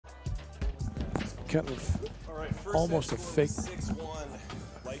kind of almost a fake 6-1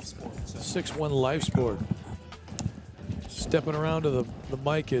 LifeSport. 6-1 LifeSport. Stepping around to the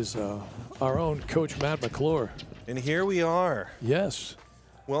mic is our own Coach Matt McClure. And here we are. Yes.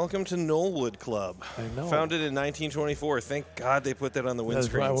 Welcome to Knollwood Club. I know. Founded in 1924. Thank God they put that on the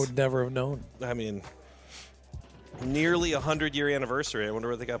windscreens. I would never have known. I mean, nearly 100-year anniversary. I wonder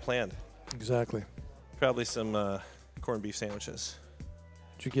what they got planned. Exactly. Probably some corned beef sandwiches.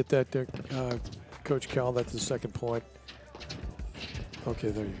 Did you get that there, Coach Cal? That's the second point. Okay,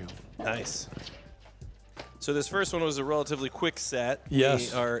 there you go. Nice. So this first one was a relatively quick set.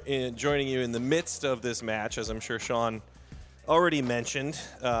 Yes. We are joining you in the midst of this match, as I'm sure Sean already mentioned.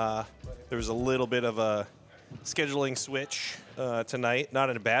 There was a little bit of a scheduling switch tonight,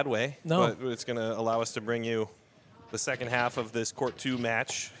 not in a bad way. No. But it's going to allow us to bring you the second half of this Court 2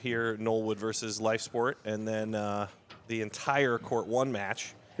 match here, Knollwood versus LifeSport, and then the entire Court 1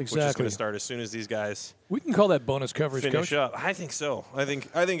 match, which is going to start as soon as these guys We can call that bonus coverage, finish Coach. up. I think so. I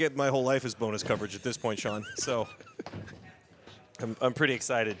think my whole life is bonus coverage at this point, Sean. So I'm pretty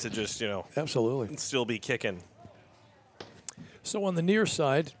excited to just, Absolutely. still be kicking. So on the near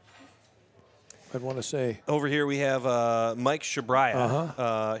side, I'd want to say Over here we have Mike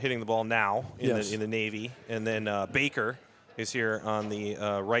Shabraya hitting the ball now in the Navy, and then Baker is here on the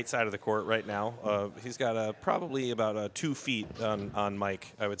right side of the court right now. He's got probably about 2 feet on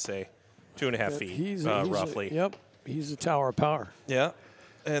Mike, I would say, 2.5 feet, roughly. Yep, he's a tower of power. Yeah,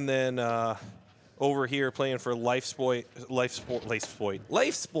 and then over here playing for LifeSport.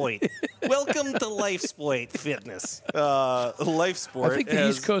 Welcome to LifeSport Fitness. LifeSport. I think the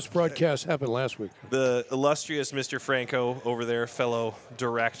East Coast broadcast happened last week. The illustrious Mr. Franco over there, fellow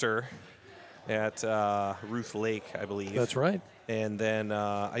director at Ruth Lake, I believe. That's right. And then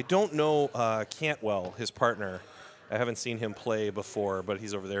I don't know Cantwell, his partner. I haven't seen him play before, but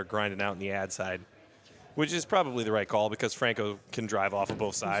he's over there grinding out in the ad side, which is probably the right call because Franco can drive off of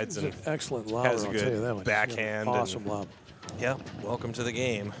both sides He's and an excellent lobber, has a I'll tell you that good much. backhand. Awesome lob. Yeah, welcome to the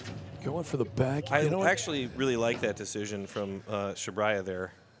game. Going for the back. I actually really like that decision from Shabraya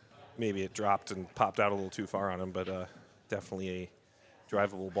there. Maybe it dropped and popped out a little too far on him, but definitely a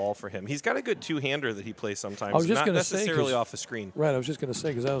drivable ball for him. He's got a good two-hander that he plays sometimes, I was just not gonna necessarily say, off the screen. Right, I was just going to say,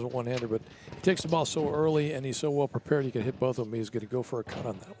 because that was a one-hander, but he takes the ball so early and he's so well prepared he can hit both of them. He's going to go for a cut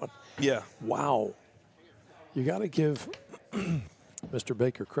on that one. Yeah. Wow. You got to give Mr.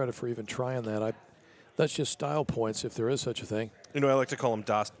 Baker credit for even trying that. That's just style points, if there is such a thing. I like to call him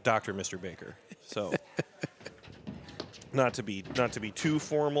Dr. Mr. Baker. So not to be too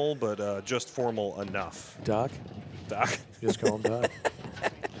formal, but just formal enough. Doc? Doc. Just call him Doc.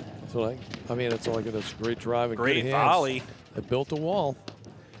 So it's like it's a great drive and great good volley. hands. They built a wall.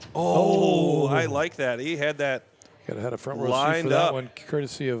 Oh, I like that. He had that. Could have had a front row seat lined for that up. one,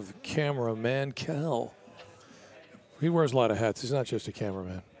 courtesy of cameraman Cal. He wears a lot of hats. He's not just a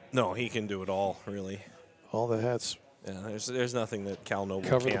cameraman. No, he can do it all, really. All the hats Yeah, there's nothing that Cal Noble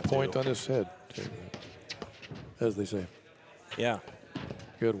cover can't the point do. on his head, as they say. Yeah.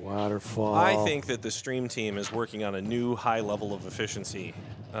 Good waterfall. I think that the stream team is working on a new high level of efficiency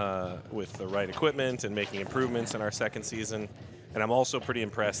with the right equipment and making improvements in our second season. And I'm also pretty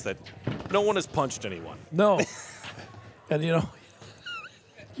impressed that no one has punched anyone. No. And,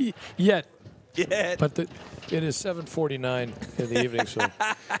 yet. But it is 7:49 in the evening, so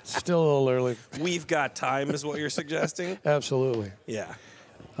it's still a little early. We've got time is what you're suggesting? Absolutely. Yeah.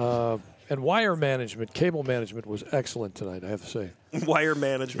 And wire management, cable management was excellent tonight, I have to say. Wire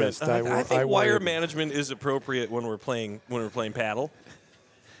management. Yes, I think I wire wired. management is appropriate when we're playing paddle.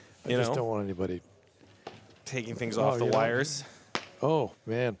 I just don't want anybody taking things off the wires. Oh,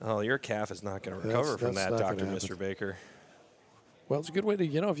 man. Oh, your calf is not going to recover from that, that's not Dr. gonna Mr. Baker. Well, it's a good way to,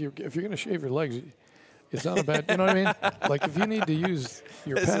 if you're going to shave your legs, it's not a bad, you know what I mean? Like if you need to use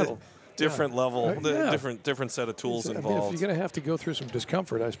your paddle. Different level, yeah. different set of tools I mean, involved. if you're going to have to go through some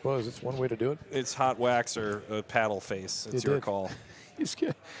discomfort, I suppose it's one way to do it. It's hot wax or a paddle face. It's your call.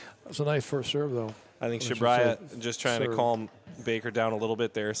 That was a nice first serve, though. I think Shabraya just trying to calm Baker down a little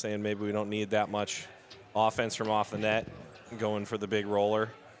bit there, saying maybe we don't need that much offense from off the net, going for the big roller.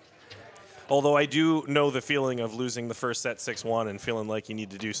 Although I do know the feeling of losing the first set 6-1 and feeling like you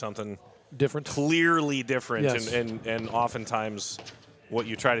need to do something different, clearly different. Yes. And oftentimes what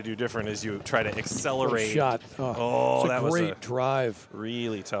you try to do different is you try to accelerate. Shot. Oh, that was a great drive.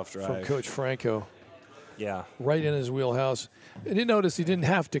 Really tough drive. From Coach Franco. Yeah. Right in his wheelhouse. And you notice he didn't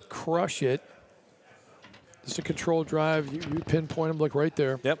have to crush it. Just a controlled drive. You pinpoint him, look right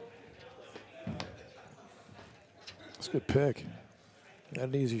there. Yep. That's a good pick. Not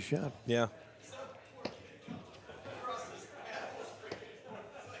an easy shot. Yeah.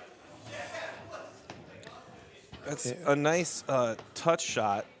 That's a nice touch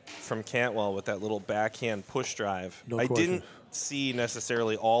shot from Cantwell with that little backhand push drive. No I question. didn't see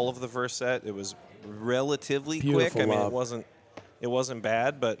necessarily all of the first set. It was relatively Beautiful quick. I mean, lob. it wasn't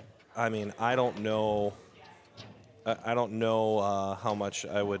bad, but I mean, I don't know how much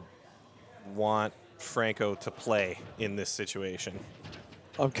I would want Franco to play in this situation.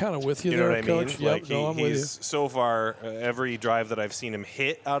 I'm kind of with you, You there, know what I mean? Coach. Like Yep, I'm with you. he's so far, every drive that I've seen him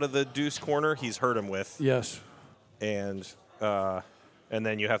hit out of the deuce corner, he's hurt him with. Yes. And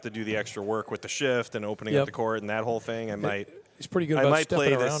then you have to do the extra work with the shift and opening up the court and that whole thing. He's pretty good about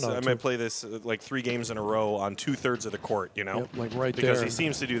stepping around. I might play this like 3 games in a row on 2/3 of the court. You know, Yep, like right because there. he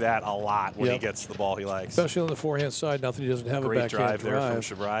seems to do that a lot when he gets the ball he likes. Especially on the forehand side. Not that he doesn't have a Great backhand drive there from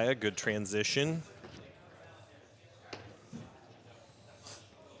Shibraya. Good transition.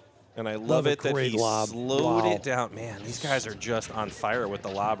 And I love it that he slowed it down. Man, these guys are just on fire with the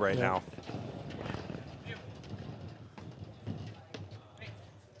lob right now.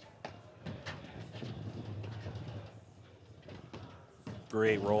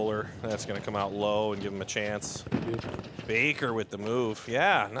 Great roller. That's going to come out low and give him a chance. Baker with the move.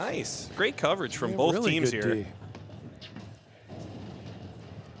 Yeah, nice. Great coverage from both really teams good here. D.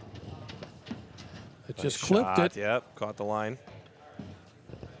 It Nice just shot. clipped it. Yep, caught the line.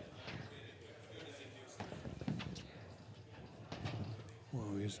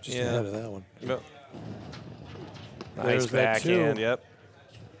 Whoa, he's just ahead of that one. Yep. Nice There's that backhand, too. yep.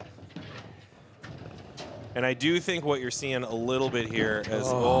 And I do think what you're seeing a little bit here is,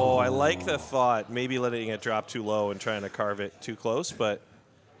 I like the thought, maybe letting it drop too low and trying to carve it too close, but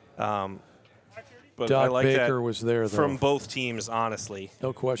I like Baker that was there, though. from both teams, honestly.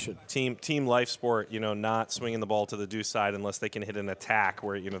 No question. Team LifeSport, not swinging the ball to the deuce side unless they can hit an attack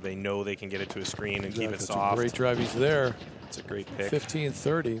where, they know they can get it to a screen and keep it That's soft. a great drive. He's there. It's a great pick.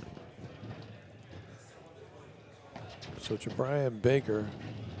 15-30. So Shibraya and Baker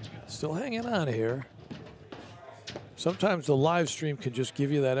still hanging on here. Sometimes the live stream can just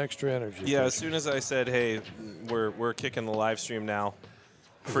give you that extra energy. Yeah, as soon as I said, hey, we're kicking the live stream now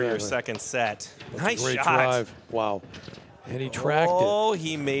for your second set. Nice great shot. drive. Wow. And he tracked it. Oh,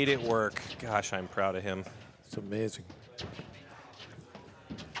 he made it work. Gosh, I'm proud of him. It's amazing.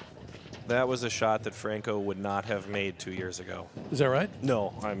 That was a shot that Franco would not have made 2 years ago. Is that right?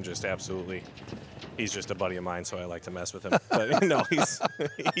 No, I'm just absolutely. He's just a buddy of mine, so I like to mess with him. But no,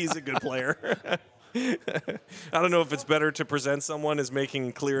 he's a good player. I don't know if it's better to present someone as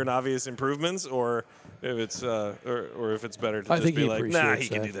making clear and obvious improvements, or if it's or if it's better to just be like, nah, he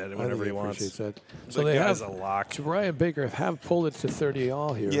can do that whenever he wants. That. So they have a lock. Shibraya and Baker have pulled it to 30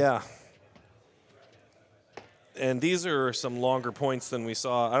 all here. Yeah. And these are some longer points than we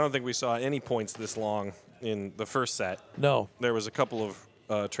saw. I don't think we saw any points this long in the first set. No. There was a couple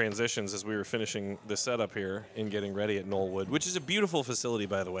of transitions as we were finishing the setup here and getting ready at Knollwood, which is a beautiful facility,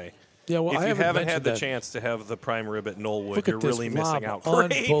 by the way. Yeah, well, if I you haven't had the that. chance to have the prime rib at Knollwood, Look you're at this really lob. missing out.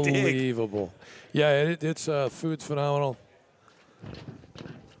 Great Unbelievable. Yeah, it's food's phenomenal.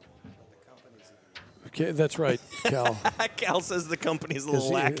 Okay, that's right, Cal. Cal says the company's a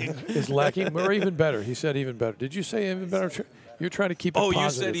little lacking. Is lacking, or even better. He said even better. Did you say even better? You're trying to keep it positive, you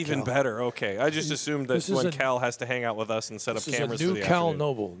said even Cal. better. Okay. I just assumed that when Cal has to hang out with us and set up cameras this is a for new the Cal afternoon.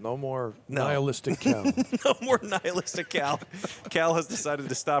 Noble. No more nihilistic Cal. No more nihilistic Cal. Cal has decided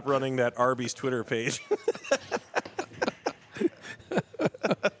to stop running that Arby's Twitter page.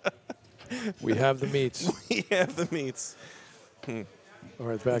 We have the meats. We have the meats. All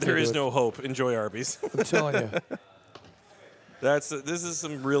right, back There into is it. no hope. Enjoy Arby's. I'm telling you. This is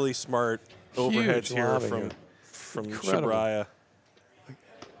some really smart overheads here from Shibraya.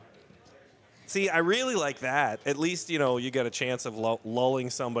 See, I really like that. At least, you get a chance of lulling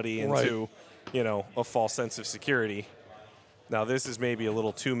somebody into, a false sense of security. Now, this is maybe a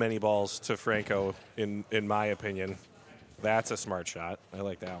little too many balls to Franco, in my opinion. That's a smart shot. I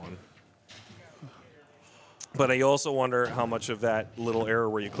like that one. But I also wonder how much of that little error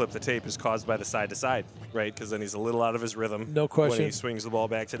where you clip the tape is caused by the side-to-side, right? Because then he's a little out of his rhythm. No question. When he swings the ball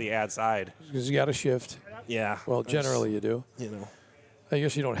back to the ad side. Because you got to shift. Yeah. Well, generally you do. I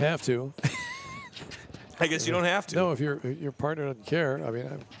guess you don't have to. I guess you don't have to. No, if your partner doesn't care. I mean,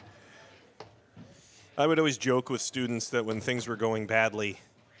 I would always joke with students that when things were going badly,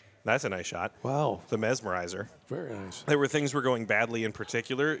 that's a nice shot. Wow. The mesmerizer. Very nice. There were things were going badly in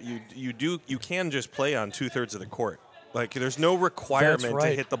particular. You can just play on 2/3 of the court. Like there's no requirement to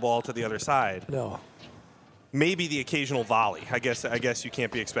hit the ball to the other side. No. Maybe the occasional volley. I guess you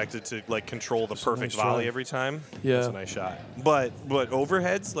can't be expected to control the perfect volley every time. Yeah. That's a nice shot. But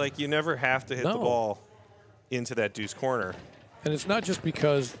overheads, you never have to hit the ball into that deuce corner. And it's not just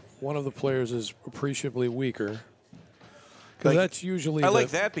because one of the players is appreciably weaker. Because that's usually. I like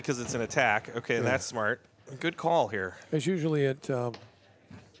that because it's an attack. Okay, that's smart. Good call here. It's usually at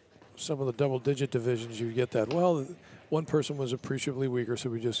some of the double-digit divisions you get that. Well, one person was appreciably weaker,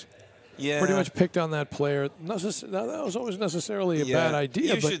 so we just pretty much picked on that player. That was always necessarily a bad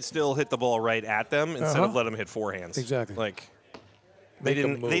idea. You should still hit the ball right at them instead of let them hit forehands. Exactly. Like they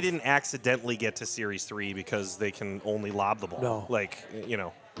didn't accidentally get to Series 3 because they can only lob the ball. No. Like, you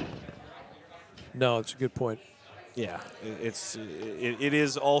know. No, it's a good point. Yeah, it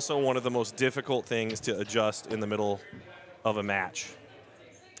is also one of the most difficult things to adjust in the middle of a match.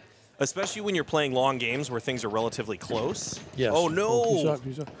 Especially when you're playing long games where things are relatively close. Yes. Oh, no.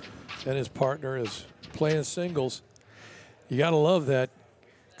 He's up. And his partner is playing singles. You got to love that.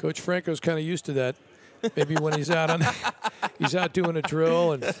 Coach Franco's kind of used to that. Maybe when he's out doing a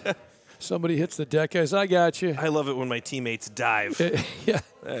drill and somebody hits the deck, guys, I got you. I love it when my teammates dive.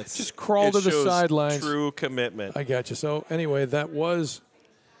 Just crawl to the sidelines. True commitment. I got you. So anyway, that was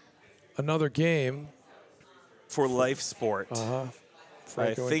another game for LifeSport.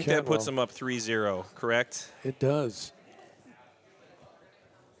 I think that puts them up 3-0, correct? It does.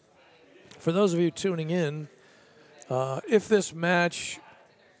 For those of you tuning in, if this match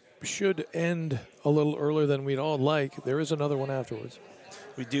should end a little earlier than we'd all like, there is another one afterwards.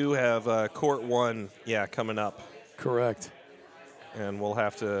 We do have Court 1, coming up. Correct. And we'll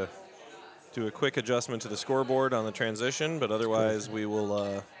have to do a quick adjustment to the scoreboard on the transition, but otherwise we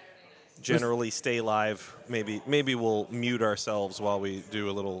will generally stay live. Maybe we'll mute ourselves while we do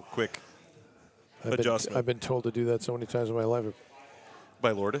a little quick adjustment. I've been told to do that so many times in my life.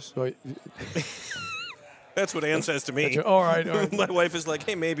 By Lourdes? So that's what Ann says to me. All right. My wife is like,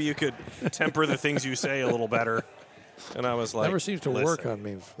 hey, maybe you could temper the things you say a little better. And I was like, never seems to work on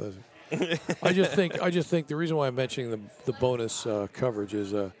me. I just think the reason why I'm mentioning the bonus coverage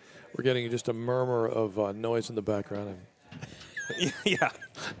is we're getting just a murmur of noise in the background. Yeah,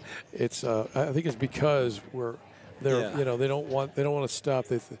 it's. I think it's because they don't want to stop.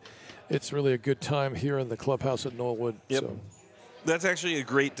 It's really a good time here in the clubhouse at Knollwood. Yep. So. That's actually a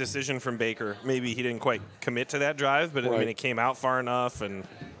great decision from Baker. Maybe he didn't quite commit to that drive, but I mean, it came out far enough, and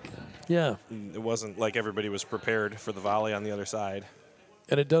it wasn't like everybody was prepared for the volley on the other side.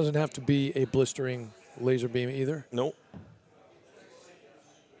 And it doesn't have to be a blistering laser beam either. Nope.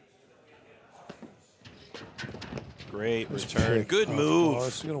 Great return. Good move. Oh,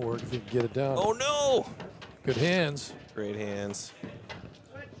 this is going to work if you can get it down. Oh, no. Good hands. Great hands.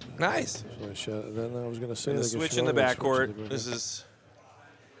 Nice. Then I was going to say the switch in the backcourt.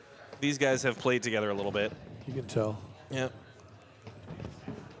 These guys have played together a little bit. You can tell. Yep.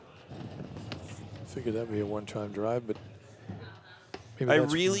 Figured that would be a one-time drive, but I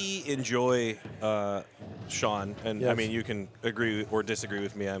really enjoy Sean, and I mean, you can agree or disagree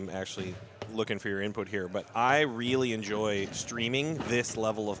with me. I'm actually looking for your input here, but I really enjoy streaming this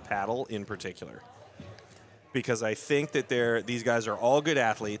level of paddle in particular, because I think that these guys are all good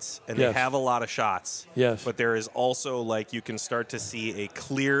athletes and they have a lot of shots. Yes. But there is also, like, you can start to see a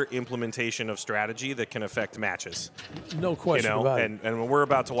clear implementation of strategy that can affect matches. No question about it. And when we're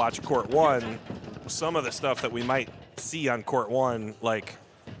about to watch Court 1, some of the stuff that we might see on Court 1, like,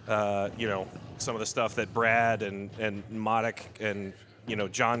 some of the stuff that Brad and Modik and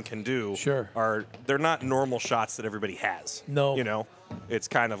John can do, they're not normal shots that everybody has. No. It's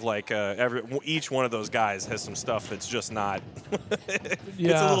kind of like each one of those guys has some stuff that's just not.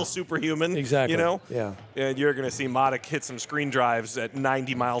 It's a little superhuman. Exactly. Yeah. And you're going to see Modik hit some screen drives at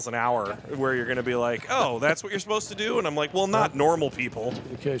 90 miles an hour, where you're going to be like, "Oh, that's what you're supposed to do," and I'm like, "Well, not normal people."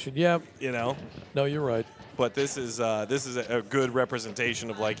 Education. Yeah. No, you're right. But this is a good representation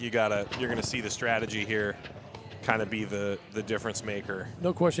of, like, you're going to see the strategy here kind of be the difference maker.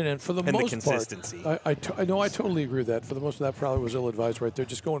 No question. And for the most the consistency. part, I totally agree with that. For the most of that, probably was ill-advised right there.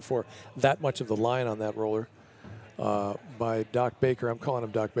 Just going for that much of the line on that roller by Doc Baker. I'm calling him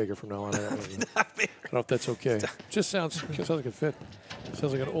Doc Baker from now on. I don't know if that's okay. Just sounds like it fit.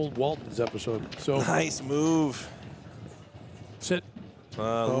 Sounds like an old Walton's episode. So nice move. Sit.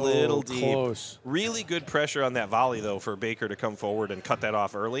 A little deep. Close. Really good pressure on that volley, though, for Baker to come forward and cut that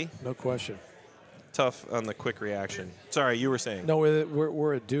off early. No question. Tough on the quick reaction. Sorry, you were saying. No,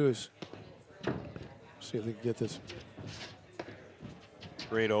 we're at deuce. See if we can get this.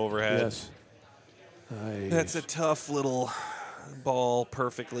 Great overhead. Yes. Nice. That's a tough little ball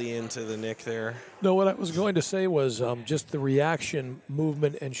perfectly into the nick there. No, what I was going to say was just the reaction,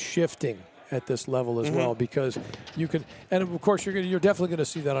 movement, and shifting at this level as well, because you can, and of course you're definitely going to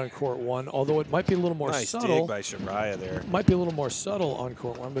see that on Court 1, although it might be a little more subtle. Nice dig by Shibraya there. Might be a little more subtle on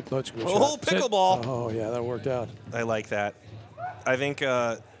Court 1, but let's go. Oh, pickleball! Oh yeah, that worked out. I like that. I think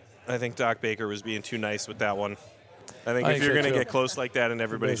Doc Baker was being too nice with that one. I think if you're going to get close like that and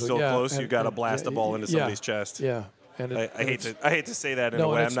everybody's still close, you got to blast the ball into somebody's chest. Yeah. And I hate to say that in a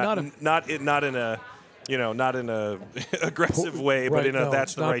way. I'm not in a not in a aggressive way, but in a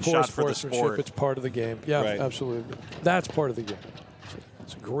that's the right shot for the sport. It's part of the game. Yeah, absolutely. That's part of the game.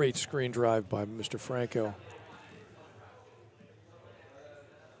 It's a great screen drive by Mr. Franco.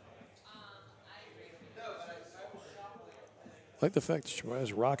 I like the fact that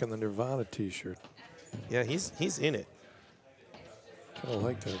Shibraya's rocking the Nirvana T-shirt. Yeah, he's in it. Kind of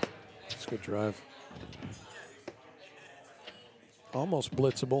like that. It's a good drive. Almost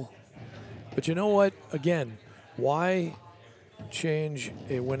blitzable. But you know what? Again, why change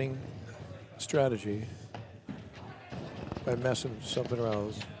a winning strategy by messing something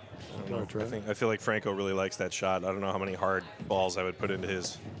around? I feel like Franco really likes that shot. I don't know how many hard balls I would put into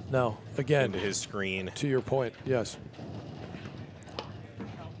his. No, again, into his screen. To your point, yes.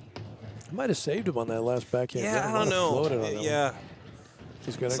 I might have saved him on that last backhand. Yeah, I don't know. Yeah.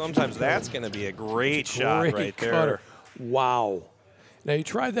 Sometimes that's going to be a great shot right there. Wow. Now, you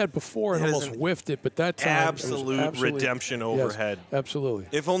tried that before and almost whiffed it, but that time absolute redemption overhead. Yes, absolutely.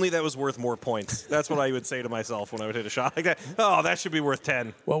 If only that was worth more points. That's what I would say to myself when I would hit a shot like that. Oh, that should be worth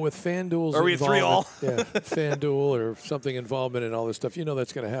 10. Well, with FanDuel's Are we at 3-all? Yeah, FanDuel or something involvement in all this stuff, you know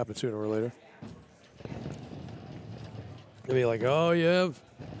that's going to happen sooner or later. You'll be like, oh, yeah,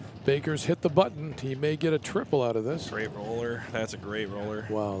 Baker's hit the button. He may get a triple out of this. Great roller. That's a great roller.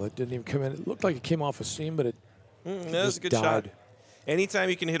 Wow, that didn't even come in. It looked like it came off a seam, but it that was a good shot. Anytime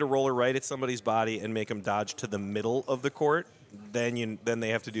you can hit a roller right at somebody's body and make them dodge to the middle of the court, then they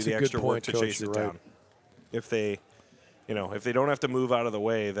have to do the extra work to chase it down. If they, if they don't have to move out of the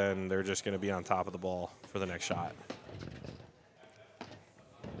way, then they're just going to be on top of the ball for the next shot.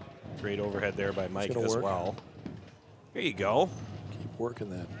 Great overhead there by Mike as well. Here you go. Keep working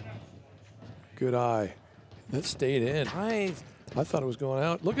that. Good eye. That stayed in. I thought it was going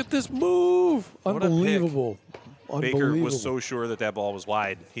out. Look at this move. Unbelievable. Baker was so sure that ball was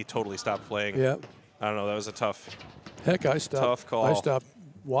wide. He totally stopped playing. Yeah. I don't know. That was a tough tough call. I stopped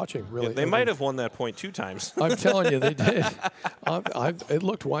watching, really. Yeah, they might have won that point 2 times. I'm telling you, they did. It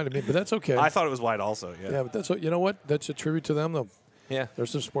looked wide to me, but that's okay. I thought it was wide also, Yeah, but you know what? That's a tribute to them, though. Yeah.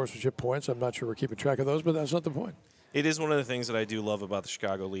 There's some sportsmanship points. I'm not sure we're keeping track of those, but that's not the point. It is one of the things that I do love about the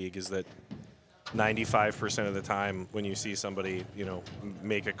Chicago League is that 95% of the time when you see somebody,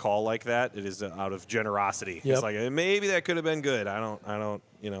 make a call like that, it is out of generosity. Yep. It's like, maybe that could have been good. I don't.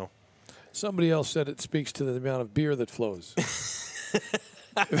 Somebody else said it speaks to the amount of beer that flows.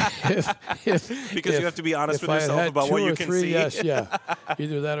 Because you have to be honest with yourself about what you can see. Yes, yeah.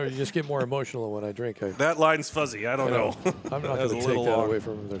 Either that or you just get more emotional when I drink. That line's fuzzy. I don't know. I'm not going to take that away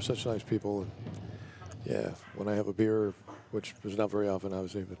from them. They're such nice people. And yeah, when I have a beer, which is not very often,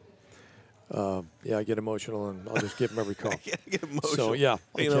 obviously, but I get emotional, and I'll just give them every call. I get emotional. So, yeah.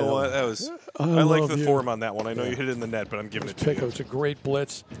 You know what? That was. I like the form on that one. I know you hit it in the net, but I'm giving it to you. It's a great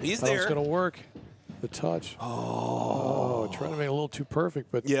blitz. He's there. It's going to work. The touch. Oh, trying to make it a little too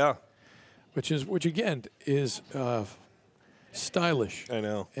perfect, but yeah. Which again is stylish. I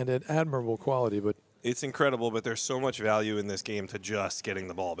know. And an admirable quality, but. It's incredible, but there's so much value in this game to just getting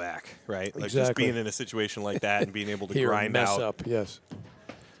the ball back, right? Like exactly. Just being in a situation like that and being able to grind mess out. Up, yes.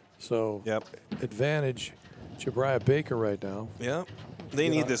 So, advantage Shibraya Baker right now. Yeah, they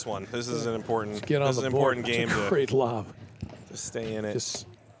need this one. This is an important. Get on this the is an board. important game. It's a great lob. To stay in it. Just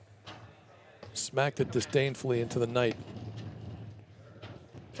smacked it disdainfully into the night.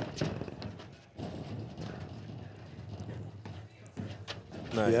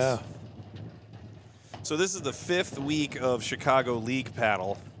 Nice. Yeah. So this is the 5th week of Chicago League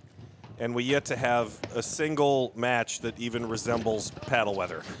paddle, and we yet to have a single match that even resembles paddle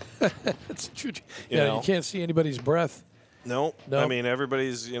weather. That's true. You can't see anybody's breath. No. I mean,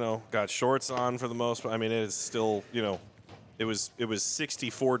 everybody's, got shorts on for the most part. I mean, it is still, it was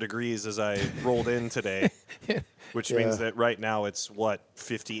 64 degrees as I rolled in today, which means that right now it's,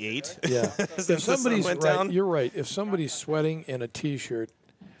 58? Yeah. If somebody's down? You're right. If somebody's sweating in a T-shirt,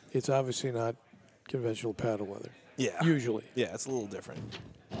 it's obviously not conventional paddle weather. Yeah. Usually. Yeah, it's a little different.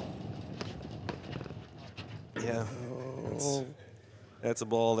 Yeah. That's a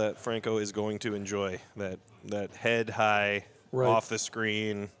ball that Franco is going to enjoy. That head high, off the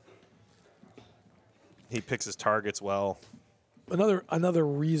screen. He picks his targets well. Another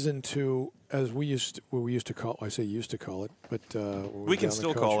reason to, as we used to call, I say used to call it, but we can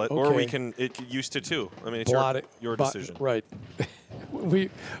still call it, or we can. It used to too. I mean, it's your decision. Right. We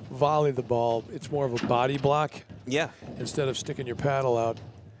volley the ball. It's more of a body block. Yeah. Instead of sticking your paddle out.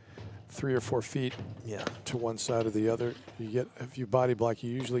 3 or 4 feet to one side or the other. You get, if you body block,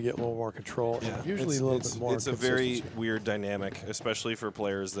 you usually get a little more control. Yeah. Usually a little bit more. It's a very weird dynamic, especially for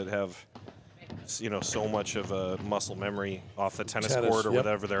players that have, so much of a muscle memory off the tennis court or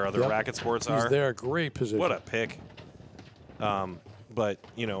whatever their other racket sports are. He's there, great position. What a pick. But,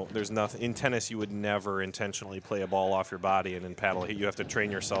 there's nothing. In tennis, you would never intentionally play a ball off your body, and in paddle, you have to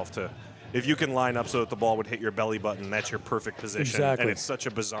train yourself to, if you can line up so that the ball would hit your belly button, that's your perfect position. Exactly. And it's such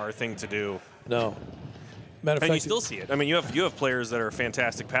a bizarre thing to do. No. Matter of fact, you still see it. I mean, you have players that are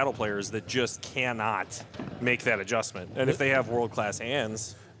fantastic paddle players that just cannot make that adjustment. And if they have world-class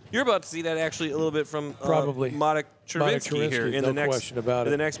hands, you're about to see that actually a little bit from probably Marek Chervinsky here in the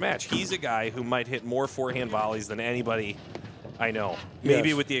next match. He's a guy who might hit more forehand volleys than anybody I know.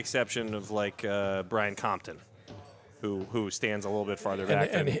 Maybe with the exception of Brian Compton, who stands a little bit farther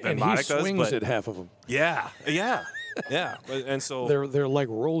back than Marek does. And he swings at half of them. Yeah. And so they're like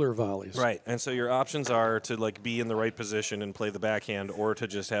roller volleys. Right. And so your options are to be in the right position and play the backhand, or to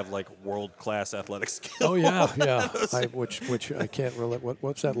just have world-class athletic skill. Oh yeah. Which I can't relate.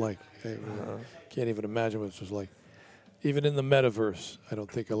 What's that like? I can't even imagine what this was like. Even in the metaverse, I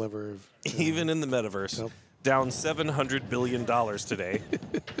don't think I'll ever. Even in the metaverse. Nope. Down $700 billion today.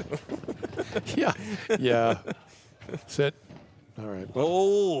 Yeah. Sit. All right.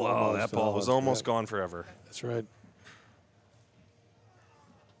 Oh, that ball was almost gone forever. That's right.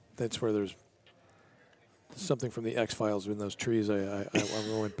 That's where there's something from the X-Files in those trees. I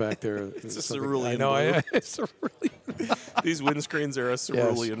went back there. It's a cerulean blue. I know. It's cerulean. These windscreens are a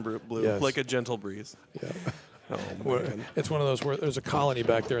cerulean blue, like a gentle breeze. Yeah. Oh, man. It's one of those where there's a colony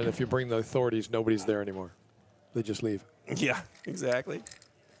back there, and if you bring the authorities, nobody's there anymore. They just leave. Yeah, exactly.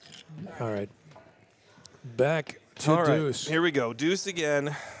 All right. Back to Deuce. Here we go. Deuce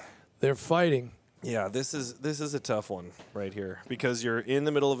again. They're fighting. Yeah, this is a tough one right here, because you're in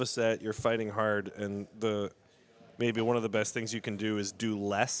the middle of a set, you're fighting hard, and maybe one of the best things you can do is do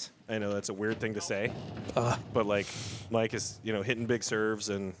less. I know that's a weird thing to say, but Mike is hitting big serves,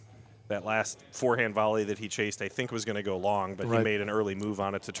 and that last forehand volley that he chased, I think was going to go long, but he made an early move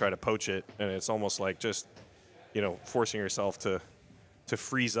on it to try to poach it, and it's almost like just forcing yourself to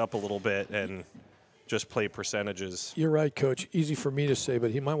freeze up a little bit and just play percentages. You're right, Coach. Easy for me to say,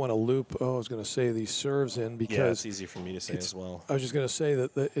 but he might want to loop. I was going to say these serves in because it's easy for me to say as well. I was just going to say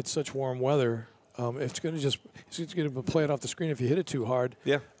that it's such warm weather. It's going to play it off the screen. If you hit it too hard,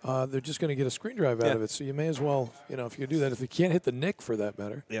 they're just going to get a screen drive out of it. So you may as well, if you do that, if you can't hit the nick for that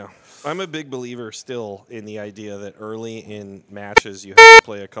matter. Yeah, I'm a big believer still in the idea that early in matches you have to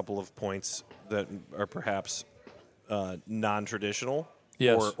play a couple of points that are perhaps non-traditional.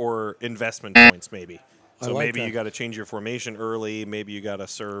 Yes. Or investment points, maybe. So like maybe that. you got to change your formation early. Maybe you got to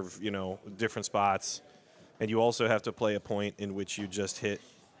serve, different spots. And you also have to play a point in which you just hit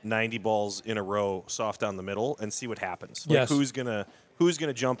 90 balls in a row soft down the middle and see what happens. Yes. Who's gonna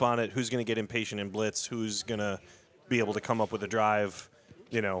jump on it? Who's gonna get impatient in blitz? Who's gonna be able to come up with a drive?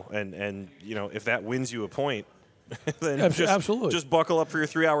 And if that wins you a point, then absolutely just buckle up for your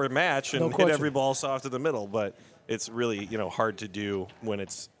 3-hour match and hit every ball soft in the middle. But it's really hard to do when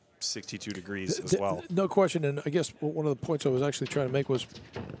it's 62 degrees as well. No question. And I guess one of the points I was actually trying to make was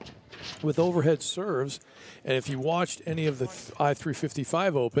with overhead serves, and if you watched any of the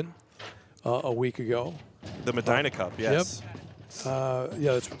I-355 Open a week ago. The Medina Cup, yes. Yep.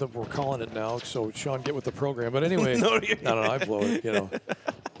 That's what we're calling it now. So, Sean, get with the program. But anyway, no, I blow it,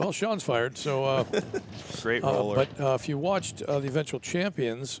 Well, Sean's fired, so. Great roller. But if you watched the eventual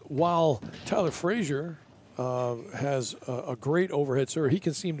champions, while Tyler Frazier has a great overhead serve, he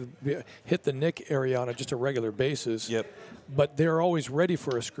can seem to hit the nick area on just a regular basis. Yep. But they're always ready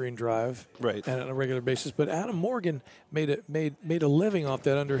for a screen drive, right, and on a regular basis. But Adam Morgan made a living off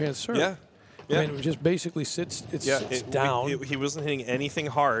that underhand serve. Yeah. I mean, it just basically sits down. He wasn't hitting anything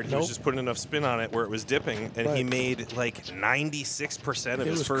hard. He Nope. was just putting enough spin on it where it was dipping, and he made 96% of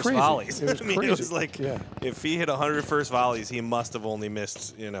his first crazy. volleys. It was crazy. It was if he hit 100 first volleys, he must have only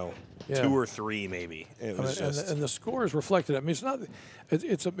missed 2 or 3 maybe. It was and the score is reflected. I mean, it's not.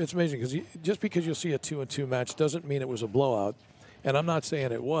 It's amazing because just because you'll see a 2-2 match doesn't mean it was a blowout, and I'm not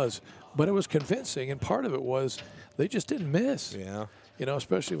saying it was, but it was convincing, and part of it was they just didn't miss. Yeah.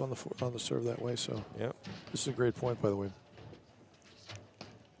 Especially on the serve that way. So, this is a great point, by the way.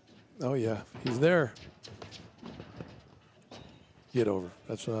 Oh yeah, he's there. Get over.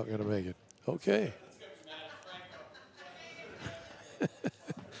 That's not going to make it. Okay.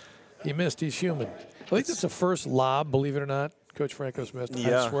 He missed. He's human. I think that's the first lob, believe it or not, Coach Franco's missed.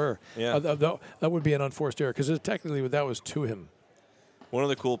 Yeah. I swear. Yeah. That would be an unforced error because technically that was to him. One of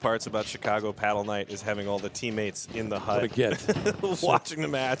the cool parts about Chicago Paddle Night is having all the teammates in the hut watching the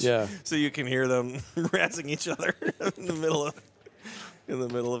match, so you can hear them razzing each other in the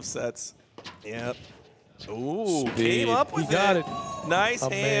middle of sets. Yep. Ooh, came up with it. Nice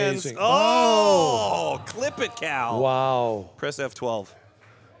hands. Oh, clip it, Cal. Wow. Press F12.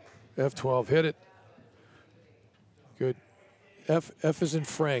 F12, hit it. Good. F is in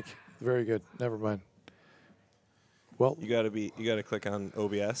Frank. Very good. Never mind. Well, you got to click on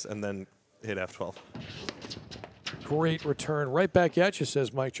OBS and then hit F12. Great return. Right back at you,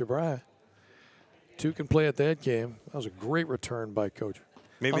 says Mike Jabria. 2 can play at that game. That was a great return by Coach.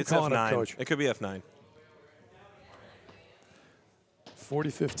 Maybe it's F9. Coach. It could be F9.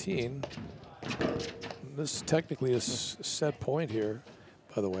 40-15. This is technically a set point here,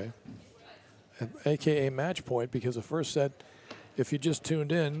 by the way, a.k.a. match point, because the first set, if you just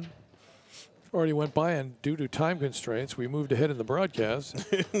tuned in, already went by, and due to time constraints, we moved ahead in the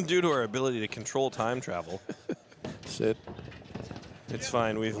broadcast. Due to our ability to control time travel. Sit. It's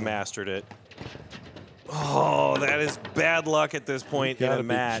fine. We've mastered it. Oh, that is bad luck at this point in a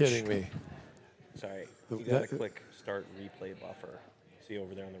match. You're kidding me. Sorry. You got to click Start Replay Buffer. See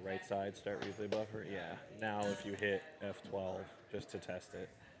over there on the right side, Start Replay Buffer? Yeah. Now if you hit F12 just to test it.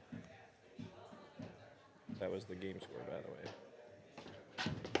 That was the game score, by the way.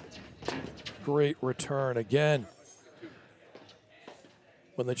 Great return again.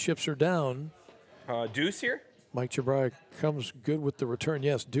 When the chips are down. Deuce here? Mike Jabria comes good with the return.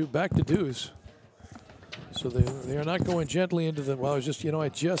 Yes, back to deuce. So they are not going gently into the. Well, I was just, I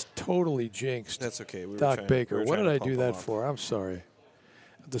just totally jinxed. That's okay. Doc Baker. What did I do that for? I'm sorry.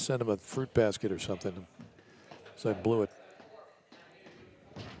 I have to send him a fruit basket or something. So I blew it.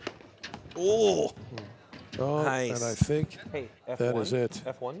 Oh. Oh, nice. And I think that is it.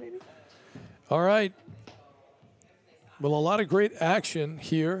 F1 maybe? All right. Well, a lot of great action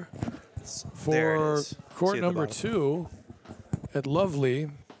here for court number 2 at Lovely.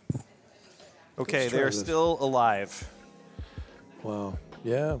 Okay, they're still alive. Wow.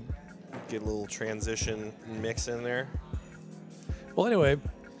 Yeah. Get a little transition mix in there. Well, anyway.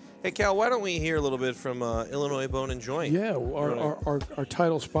 Hey, Cal, why don't we hear a little bit from Illinois Bone and Joint? Yeah, our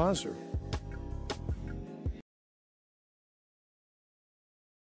title sponsor.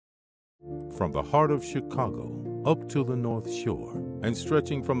 From the heart of Chicago up to the North Shore and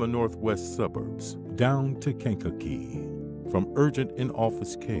stretching from the northwest suburbs down to Kankakee. From urgent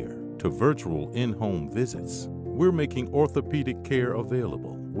in-office care to virtual in-home visits, we're making orthopedic care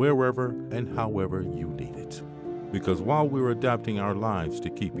available wherever and however you need it. Because while we're adapting our lives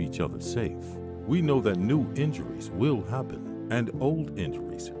to keep each other safe, we know that new injuries will happen and old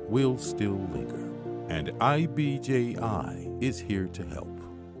injuries will still linger. And IBJI is here to help.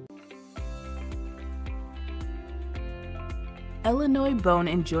 Illinois Bone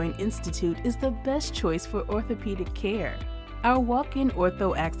and Joint Institute is the best choice for orthopedic care. Our walk-in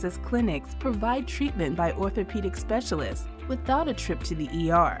ortho access clinics provide treatment by orthopedic specialists without a trip to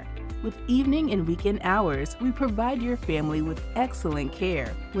the ER. With evening and weekend hours, we provide your family with excellent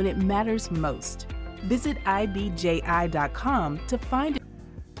care when it matters most. Visit IBJI.com to find it.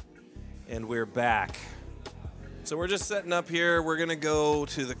 And we're back. So we're just setting up here. We're going to go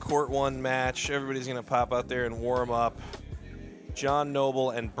to the Court 1 match. Everybody's going to pop out there and warm up. John Noble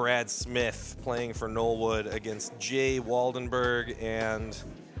and Brad Smith playing for Knollwood against Jay Waldenberg and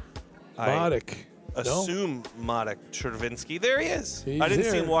Madik. Assume Madik Chervinsky. There he is. He's I didn't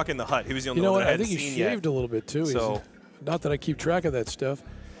see there. him walk in the hut. He was the only one that I hadn't seen yet. I think he shaved a little bit too. So, not that I keep track of that stuff.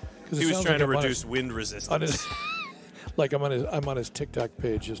 He was trying to reduce wind resistance. Like I'm on his TikTok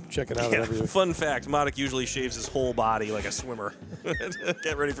page, just checking out everything. Fun fact: Madik usually shaves his whole body like a swimmer.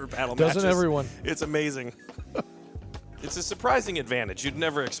 Get ready for paddle matches. Doesn't everyone? It's amazing. It's a surprising advantage. You'd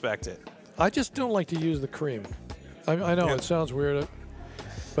never expect it. I just don't like to use the cream. I know it sounds weird.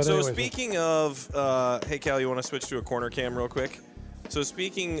 But so anyways, speaking of, hey Cal, you want to switch to a corner cam real quick? So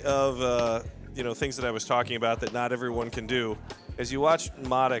speaking of, things that I was talking about that not everyone can do, as you watch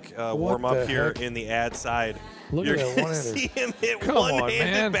Madik warm up here in the ad side, you're going to see him hit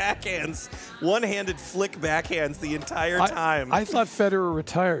one-handed backhands, one-handed flick backhands the entire time. I thought Federer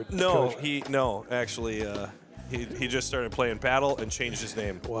retired. No, actually, he just started playing paddle and changed his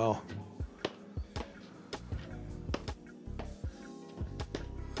name. Wow.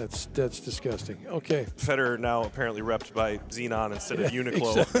 That's disgusting. Okay. Federer now apparently repped by Xenon instead of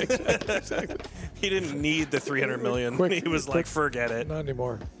Uniqlo. Exactly. He didn't need the $300 million. He was like, forget it. Not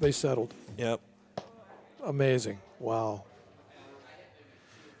anymore. They settled. Yep. Amazing. Wow.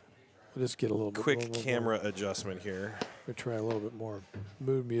 We'll just get a little bit quick camera adjustment here. We'll try a little bit more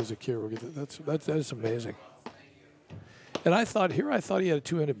mood music here. We'll get that is amazing. And I thought he had a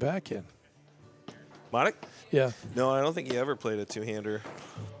two-handed backhand. Matic? Yeah. No, I don't think he ever played a two-hander.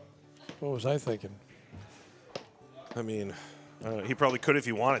 What was I thinking? I mean, I don't know. He probably could if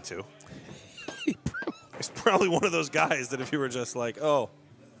he wanted to. He's probably one of those guys that if you were just like, oh,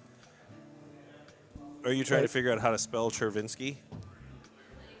 are you trying to figure out how to spell Chervinsky?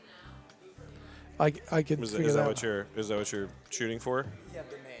 I can figure that out. Is that what you're shooting for? Yeah,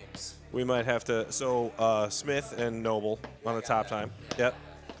 the names. We might have to. So Smith and Noble on the top time. Yep.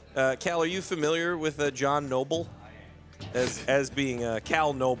 Cal, are you familiar with John Noble as being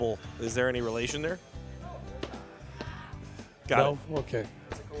Cal Noble? Is there any relation there? Got it. Okay.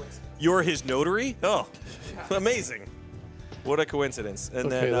 You're his notary? Oh, amazing. What a coincidence.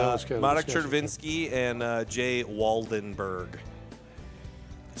 And then Matic Chervinsky and Jay Waldenberg.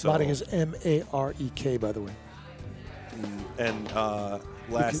 So, Matic is M-A-R-E-K, by the way. And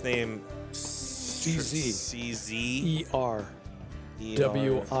last name C-Z. C-Z. E-R.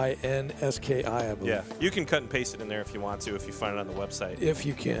 W-I-N-S-K-I, I believe. Yeah, you can cut and paste it in there if you want to, if you find it on the website. If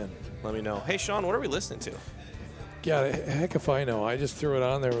you can. Let me know. Hey, Sean, what are we listening to? Yeah, heck if I know. I just threw it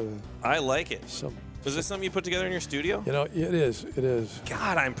on there with I like it. some. Was this something you put together in your studio? You know, it is. It is.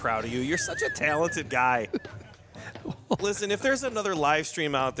 God, I'm proud of you. You're such a talented guy. Listen, if there's another live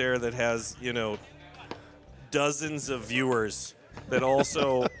stream out there that has, dozens of viewers that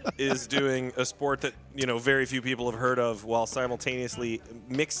also is doing a sport that, very few people have heard of while simultaneously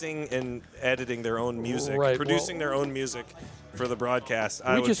mixing and editing their own music, producing their own music for the broadcast,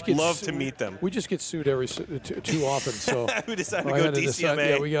 I would love to meet them. We just get sued too often, so we decided to go DCMA.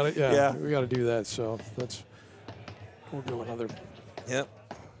 Yeah, we got to. We got to do that. So we'll do another. Yep.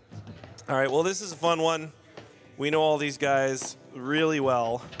 All right. Well, this is a fun one. We know all these guys really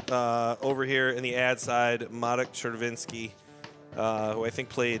well. Over here in the ad side, Matic Chervinsky, who I think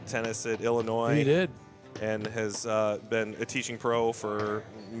played tennis at Illinois. He did. And has been a teaching pro for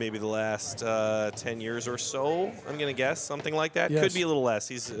maybe the last 10 years or so, I'm going to guess, something like that. Yes. Could be a little less.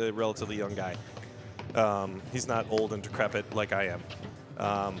 He's a relatively young guy. He's not old and decrepit like I am.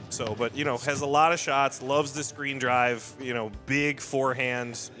 But, has a lot of shots, loves the screen drive, big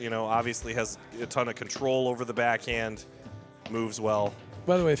forehand, obviously has a ton of control over the backhand, moves well.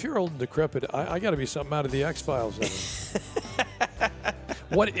 By the way, if you're old and decrepit, I got to be something out of the X-Files.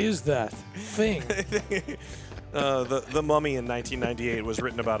 What is that thing? The Mummy in 1998 was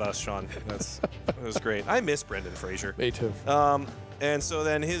written about us, Sean. That was great. I miss Brendan Fraser. Me too. And so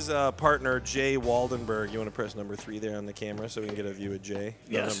then his partner, Jay Waldenberg. You want to press number 3 there on the camera so we can get a view of Jay?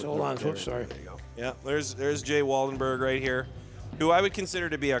 Yes, hold on. Oops, sorry. There you go. Yeah, there's Jay Waldenberg right here, who I would consider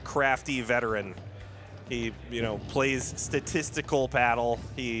to be a crafty veteran. He, plays statistical paddle.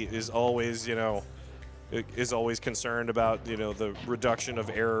 He is always, concerned about, the reduction of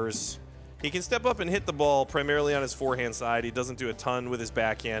errors. He can step up and hit the ball primarily on his forehand side. He doesn't do a ton with his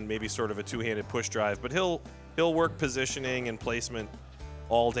backhand, maybe sort of a two-handed push drive, but he'll work positioning and placement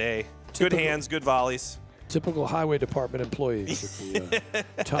all day. Good hands, good volleys. Typical highway department employee with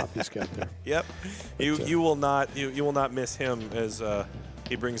the top he's got there. Yep. You will not miss him as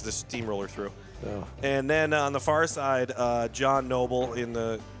he brings the steamroller through. Oh. And then on the far side, John Noble in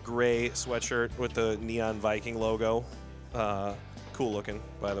the gray sweatshirt with the Neon Viking logo. Cool looking,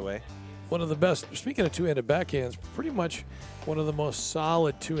 by the way. One of the best, speaking of two-handed backhands, pretty much one of the most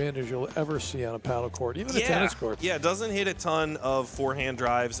solid two-handers you'll ever see on a paddle court, even a tennis court. Yeah, doesn't hit a ton of forehand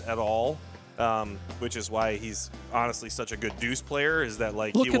drives at all, which is why he's honestly such a good deuce player, is that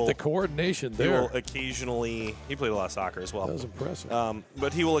Look at the coordination there. He will occasionally, he played a lot of soccer as well. That was impressive.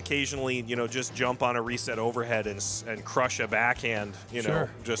 But he will occasionally, just jump on a reset overhead and crush a backhand,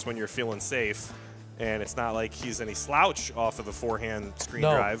 just when you're feeling safe. And it's not like he's any slouch off of the forehand screen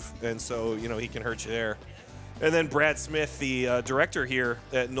drive. And so, he can hurt you there. And then Brad Smith, the director here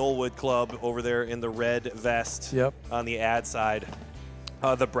at Knollwood Club over there in the red vest on the ad side.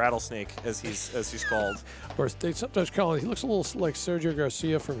 The Brattlesnake, as he's called. Or they sometimes call him, he looks a little like Sergio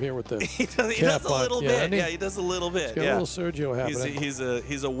Garcia from here with the he does a little bit. Yeah, he does a little bit. He's got a little Sergio happening.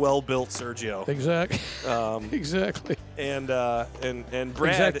 He's a well-built Sergio. Exactly. Exactly. And Brad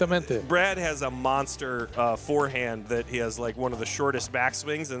Exactamente. Brad has a monster forehand that he has like one of the shortest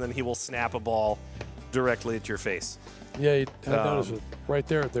backswings, and then he will snap a ball directly at your face. Yeah, I noticed it. Right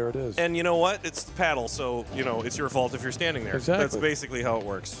there it is. And you know what? It's the paddle, so, it's your fault if you're standing there. Exactly. That's basically how it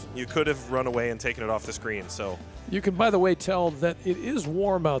works. You could have run away and taken it off the screen, so. You can, by the way, tell that it is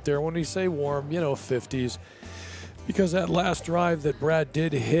warm out there. When we say warm, 50s. Because that last drive that Brad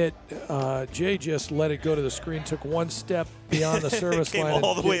did hit, Jay just let it go to the screen, took one step beyond the service came line.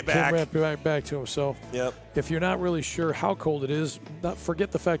 all the way back. Came right back to him. So yep. if you're not really sure how cold it is,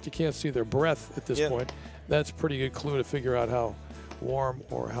 forget the fact you can't see their breath at this point. That's a pretty good clue to figure out how warm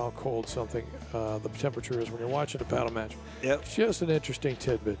or how cold something, the temperature is when you're watching a paddle match. Yep. Just an interesting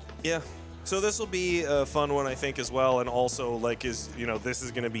tidbit. Yeah. So this will be a fun one, I think, as well, and also this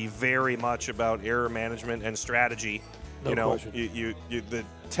is going to be very much about error management and strategy. No question. The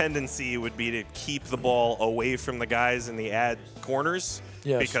tendency would be to keep the ball away from the guys in the ad corners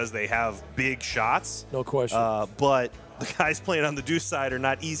because they have big shots. No question. But the guys playing on the deuce side are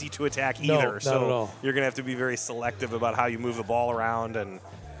not easy to attack either. Not so at all. You're going to have to be very selective about how you move the ball around and.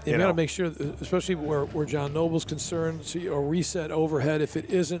 You got to make sure, especially where John Noble's concerned, see a reset overhead. If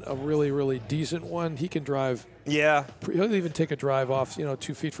it isn't a really, really decent one, he can drive. Yeah. He'll even take a drive off, 2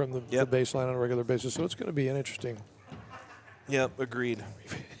 feet from the baseline on a regular basis. So it's going to be an interesting. Yep, agreed.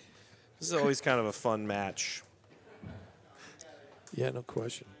 This is always kind of a fun match. Yeah, no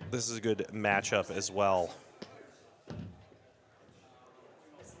question. This is a good matchup as well.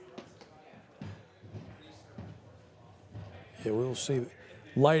 Yeah, we'll see.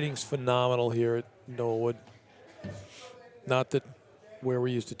 Lighting's phenomenal here at Knollwood. Not that where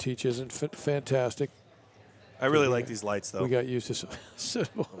we used to teach isn't fantastic. I really like these lights, though. We got used to so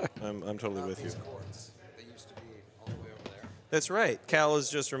I'm totally with you. That's right. Cal is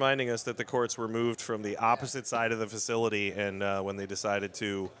just reminding us that the courts were moved from the opposite side of the facility, and when they decided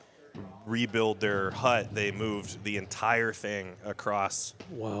to rebuild their hut, they moved the entire thing across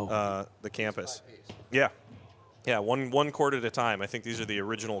the campus. Yeah. Yeah, one court at a time. I think these are the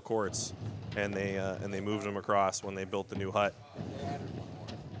original courts, and they moved them across when they built the new hut.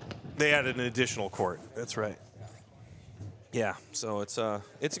 They added an additional court. That's right. Yeah, so it's a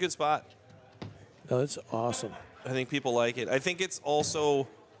good spot. No, it's awesome. I think people like it. I think it's also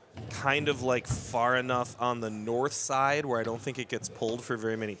kind of far enough on the north side where I don't think it gets pulled for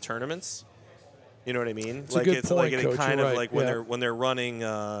very many tournaments. You know what I mean? It's a good point, Coach. Kind of right. when they're running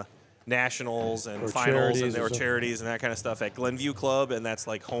nationals and or finals charities or charities and that kind of stuff at Glenview Club, and that's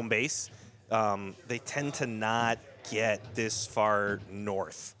home base. They tend to not get this far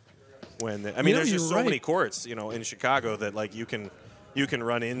north. There's just so many courts, in Chicago that you can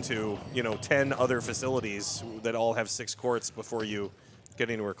run into 10 other facilities that all have 6 courts before you get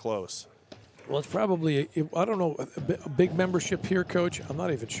anywhere close. Well, it's probably I don't know a big membership here, Coach. I'm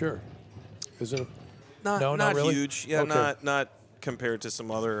not even sure. Is it? Not really? huge. Yeah, okay. not compared to some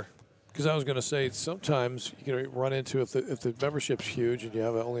other. Because I was going to say, sometimes you can run into if the membership's huge and you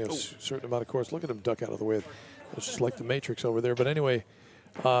have only a certain amount of courts. Look at them duck out of the way. It's just like the Matrix over there. But anyway,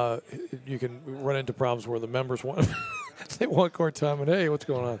 you can run into problems where the members want they want court time and hey, what's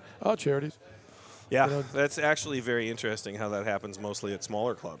going on? Oh, charities. Yeah, that's actually very interesting how that happens mostly at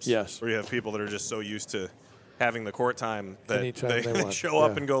smaller clubs. Yes, where you have people that are just so used to having the court time that anytime they want. show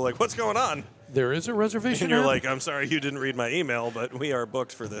up and go what's going on? There is a reservation. And you're app? like, I'm sorry you didn't read my email, but we are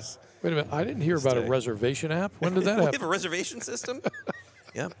booked for this. Wait a minute, I didn't hear about a reservation app. When did that happen? We have a reservation system?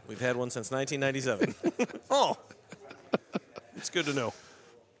 Yeah, we've had one since 1997. Oh, it's good to know.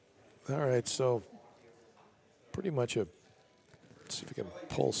 All right, so pretty much let's see if we can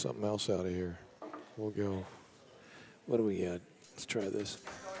pull something else out of here. We'll go, what do we got? Let's try this.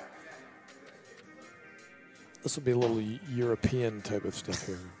 This will be a little European type of stuff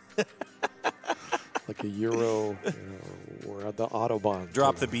here. Like a Euro, or the Autobahn.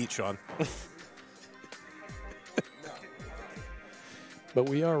 Drop the beat, Sean. But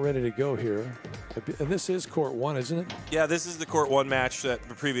we are ready to go here. And this is Court 1, isn't it? Yeah, this is the Court 1 match. That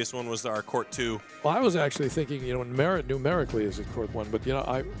the previous one was our Court 2. Well, I was actually thinking, numerically is it Court 1, but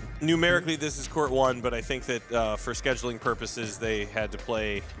numerically this is Court 1, but I think that for scheduling purposes they had to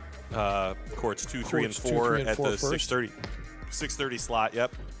play Courts 2, 3, and 4 at the 6:30 slot.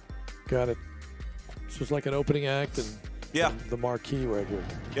 Yep. Got it. So it's like an opening act and the marquee right here.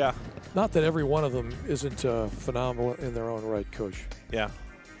 Yeah. Not that every one of them isn't phenomenal in their own right, Coach. Yeah.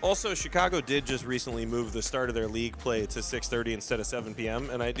 Also, Chicago did just recently move the start of their league play to 6:30 instead of 7 p.m.,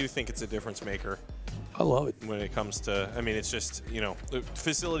 and I do think it's a difference maker. I love it. When it comes to, it's just,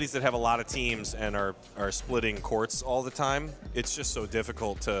 facilities that have a lot of teams and are splitting courts all the time, it's just so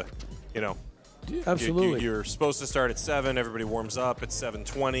difficult to, Absolutely. You're supposed to start at 7, everybody warms up, it's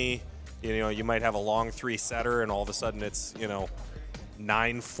 7:20, you might have a long 3-setter, and all of a sudden it's,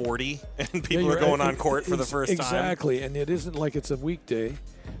 9:40, and people are going on court for the first time. Exactly, and it isn't like it's a weekday,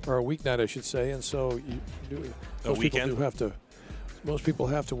 or a weeknight, I should say, and so most people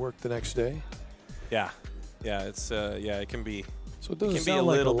have to work the next day. Yeah, it's it can be So it doesn't can be a sound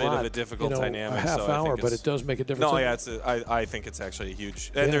like little bit lot, of a difficult dynamic. A half so hour, but it does make a difference. No, yeah, I think it's actually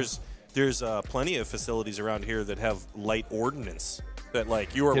huge. And there's plenty of facilities around here that have light ordinance that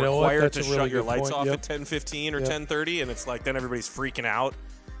like you are required to shut your lights off at 10:15 or 10:30, and it's like then everybody's freaking out.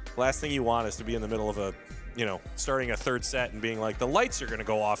 Last thing you want is to be in the middle of a, starting a third set and being like, the lights are going to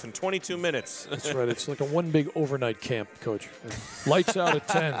go off in 22 minutes. That's right. It's like a one big overnight camp, Coach. Lights out at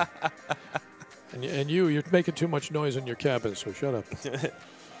 10. And you're making too much noise in your cabin, so shut up.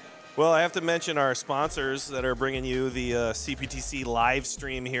 Well, I have to mention our sponsors that are bringing you the CPTC live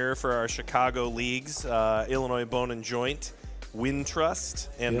stream here for our Chicago leagues, Illinois Bone and Joint, Wintrust,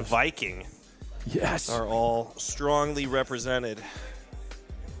 and Viking. Yes. Are all strongly represented.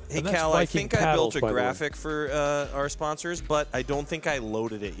 Hey, Cal, Viking I think paddles, I built a graphic for our sponsors, but I don't think I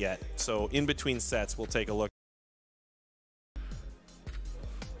loaded it yet. So in between sets, we'll take a look.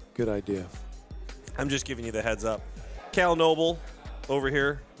 Good idea. I'm just giving you the heads up. Cal Noble over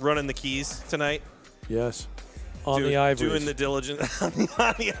here running the keys tonight. Yes. On the ivories. Doing the diligence on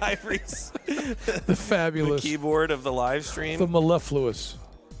the ivories. The fabulous. The keyboard of the live stream. The mellifluous.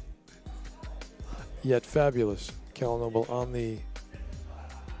 Yet fabulous. Cal Noble on the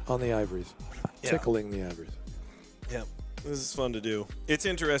ivories. Yeah. Tickling the ivories. Yep. This is fun to do. It's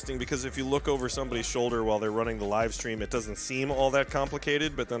interesting because if you look over somebody's shoulder while they're running the live stream, it doesn't seem all that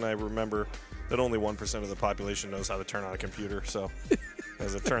complicated, but then I remember that only 1% of the population knows how to turn on a computer. So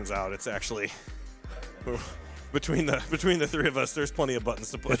as it turns out, it's actually between the three of us, there's plenty of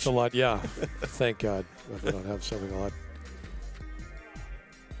buttons to push. It's a lot, yeah. Thank God I don't have something a lot.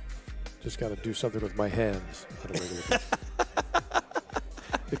 Just got to do something with my hands on a regular basis.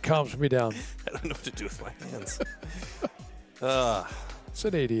 It calms me down. I don't know what to do with my hands. It's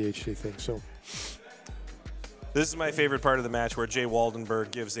an ADHD thing, so. This is my favorite part of the match where Jay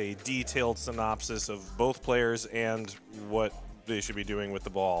Waldenberg gives a detailed synopsis of both players and what they should be doing with the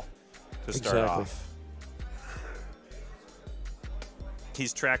ball to start off.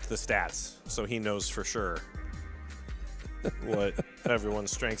 He's tracked the stats, so he knows for sure what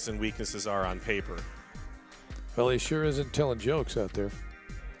everyone's strengths and weaknesses are on paper. Well, he sure isn't telling jokes out there.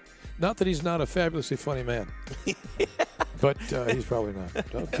 Not that he's not a fabulously funny man, but he's probably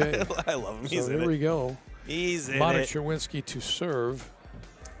not. Okay. I love him. So here we go. He's in Monik it. Cherwinski to serve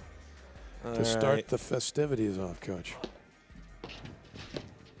to start the festivities off, Coach.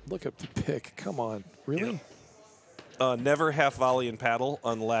 Look at the pick. Come on. Really? Yeah. Never half volley and paddle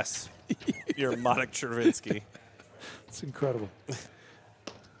unless you're Monik Cherwinski. It's incredible.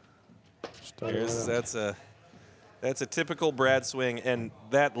 That's a typical Brad swing, and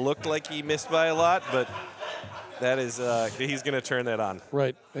that looked like he missed by a lot, but that is he's going to turn that on.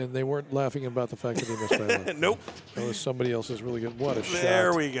 Right, and they weren't laughing about the fact that he missed by a lot. Nope. That was somebody else's really good. What a shot.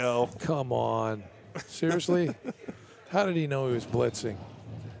 There we go. Come on. Seriously? How did he know he was blitzing?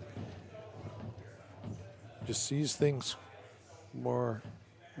 Just sees things more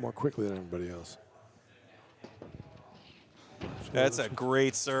quickly than everybody else. So that's a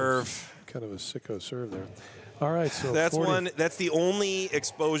great serve. Kind of a sicko serve there. All right, so that's 40. That's the only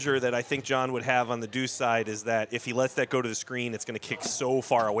exposure that I think John would have on the deuce side is that if he lets that go to the screen, it's going to kick so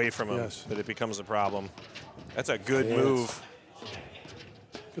far away from him that it becomes a problem. That's a good move.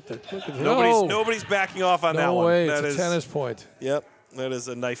 Look at that. Nobody's backing off on that one. No way. That it's a tennis point. Yep, that is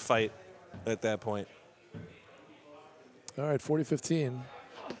a knife fight at that point. All right, 40-15.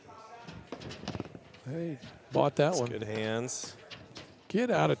 Hey, bought that one. Good hands. Get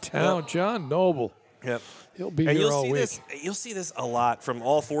out of town, John Noble. Yep. He'll be here all week. You'll see this a lot from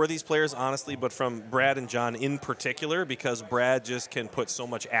all four of these players, honestly, but from Brad and John in particular, because Brad just can put so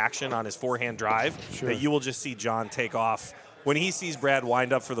much action on his forehand drive that you will just see John take off. When he sees Brad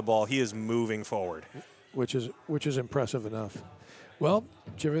wind up for the ball, he is moving forward. Which is impressive enough. Well,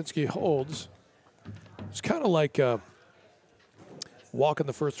 Cherwinski holds. It's kind of like walking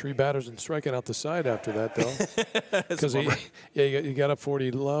the first three batters and striking out the side after that, though. Because you got up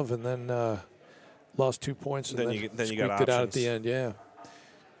 40 love and then lost 2 points and then you got it out at the end. Yeah.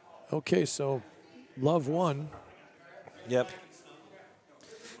 Okay, so love won. Yep.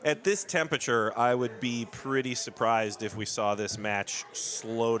 At this temperature, I would be pretty surprised if we saw this match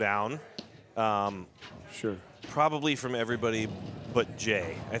slow down. Sure. Probably from everybody but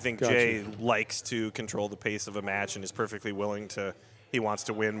Jay. I think Jay likes to control the pace of a match and is perfectly willing to. He wants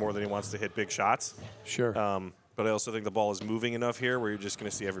to win more than he wants to hit big shots. Sure. But I also think the ball is moving enough here where you're just going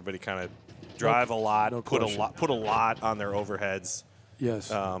to see everybody kind of drive a lot, put a lot on their overheads.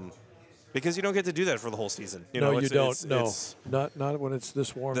 Yes. Because you don't get to do that for the whole season. You don't. Not when it's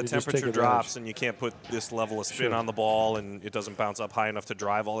this warm. The temperature drops and you can't put this level of spin on the ball, and it doesn't bounce up high enough to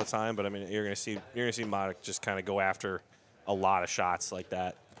drive all the time. But I mean, you're going to see Monik just kind of go after a lot of shots like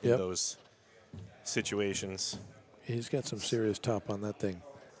that in those situations. He's got some serious top on that thing.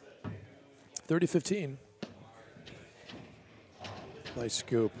 30-15. Nice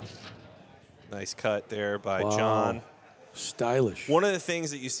scoop. Nice cut there by John. Stylish. One of the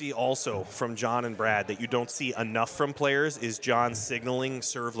things that you see also from John and Brad that you don't see enough from players is John signaling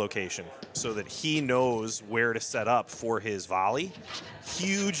serve location so that he knows where to set up for his volley.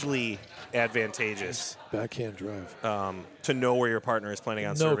 Hugely advantageous. Backhand drive. To know where your partner is planning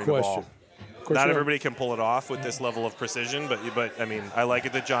on serving the ball. Not everybody can pull it off with this level of precision, but I mean, I like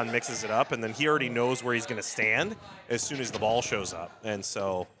it that John mixes it up, and then he already knows where he's going to stand as soon as the ball shows up. And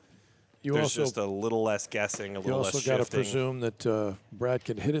so there's just a little less guessing, a little less shifting. You also got to presume that Brad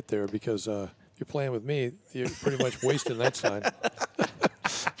can hit it there because if you're playing with me, you're pretty much wasting that sign.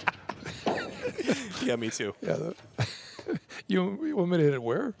 Yeah, me too. Yeah. You want me to hit it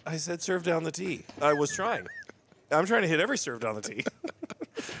where? I said serve down the tee. I was trying. I'm trying to hit every serve down the tee.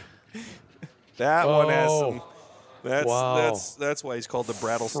 That one has some. That's why he's called the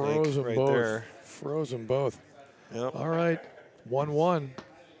Brattlesnake right there. Frozen both. Yep. All right, 1-1.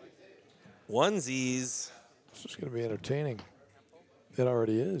 Onesies. This is going to be entertaining. It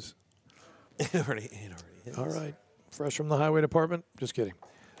already is. It already is. All right, fresh from the highway department. Just kidding.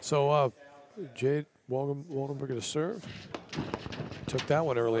 So, Jade Waldenberg to serve. Took that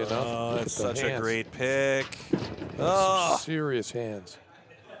one early enough. That's such a great pick. Some serious hands.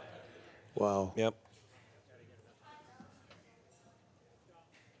 Wow. Yep.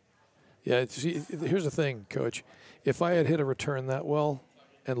 Yeah, see, here's the thing, Coach. If I had hit a return that well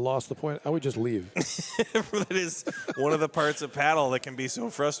and lost the point, I would just leave. That is one of the parts of paddle that can be so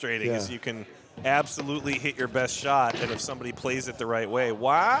frustrating is you can absolutely hit your best shot, and if somebody plays it the right way,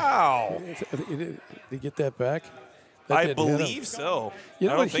 wow. Did he get that back? I believe so. I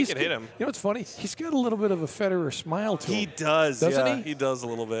don't think it hit him. You know what's funny? He's got a little bit of a Federer smile to him. He does, doesn't he? He does a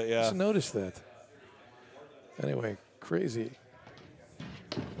little bit, yeah. Just noticed that. Anyway, crazy.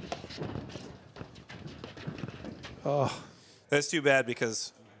 Oh. That's too bad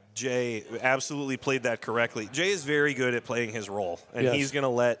because Jay absolutely played that correctly. Jay is very good at playing his role, and he's going to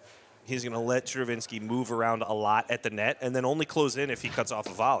let Stravinsky move around a lot at the net and then only close in if he cuts off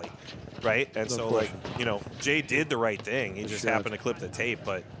a volley, right? And Jay did the right thing. He just happened to clip the tape,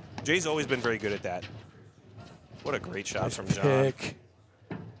 but Jay's always been very good at that. What a great shot from John.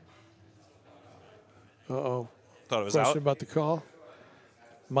 Uh-oh. Thought it was Question out? about the call.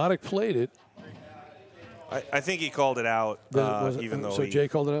 Modic played it. I think he called it out, even though Jay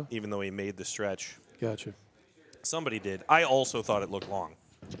called it out? Even though he made the stretch. Gotcha. Somebody did. I also thought it looked long.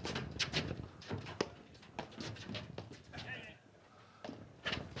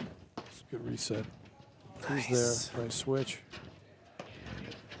 Good reset. Nice. Who's there? Nice switch.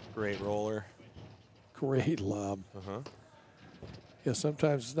 Great roller. Great lob. Uh-huh. Yeah,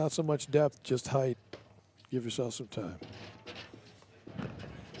 sometimes it's not so much depth, just height. Give yourself some time.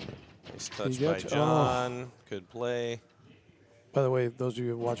 Nice touch by John. Good play. By the way, those of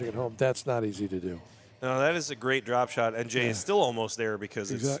you watching at home, that's not easy to do. No, that is a great drop shot, and Jay is still almost there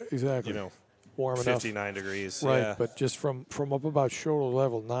because it's warm 59 enough. degrees. Right, yeah. but just from up about shoulder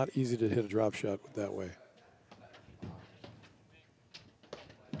level, not easy to hit a drop shot that way.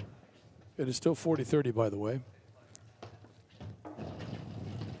 It is still 40-30, by the way.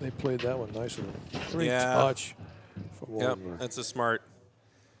 They played that one nicely. Great touch from Waldenberg. Yep, that's a smart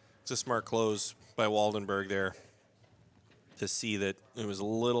close by Waldenberg there to see that it was a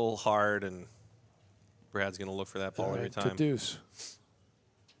little hard, and Brad's going to look for that ball every time. To deuce.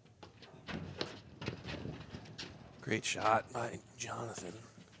 Great shot by Jonathan.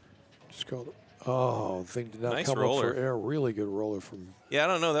 Just called it. Oh, the thing did not come up for air. Really good roller from. Yeah, I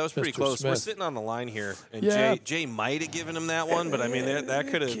don't know. That was pretty close. Smith. We're sitting on the line here, and Jay might have given him that one, but I mean that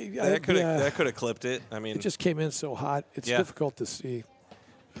could have clipped it. I mean, it just came in so hot. It's difficult to see.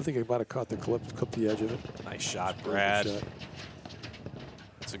 I think I might have caught the clipped the edge of it. Nice shot, Brad. Good shot.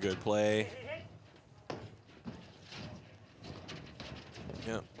 That's a good play.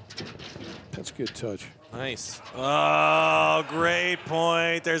 Yeah. That's a good touch. Nice. Oh, great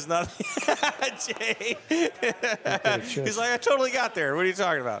point. There's nothing. Jay. He's like, I totally got there. What are you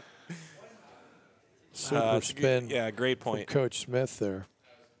talking about? Super spin. Yeah, great point. Coach Smith there.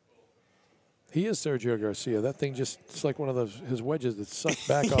 He is Sergio Garcia. That thing it's like one of his wedges that sucked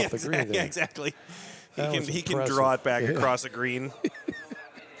back off the green there. Yeah, exactly. He can impressive. draw it back across the green.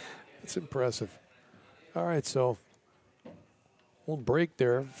 It's impressive. All right, so little break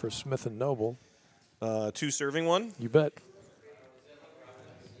there for Smith and Noble. 2 serving 1? You bet.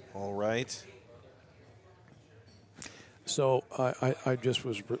 All right. So I just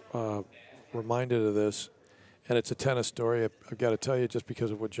was reminded of this, And it's a tennis story. I've got to tell you, just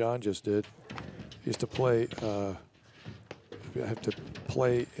because of what John just did. I used to play. I have to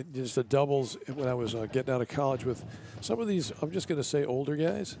play just the doubles when I was getting out of college with some of these. I'm just going to say older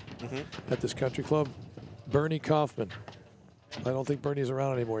guys at this country club. Bernie Kaufman. I don't think Bernie's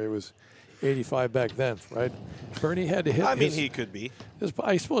around anymore. He was 85 back then, right? Bernie had to hit. I mean, he could be.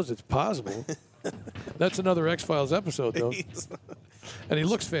 I suppose it's possible. That's another X-Files episode, though. And he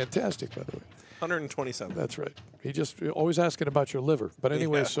looks fantastic, by the way. 127. That's right. He just always asking about your liver. But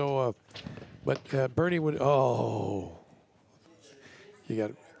anyway, Yeah. so, Bernie would. Oh, I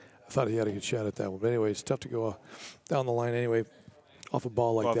thought he had a good shot at that one. But anyway, it's tough to go down the line anyway, off a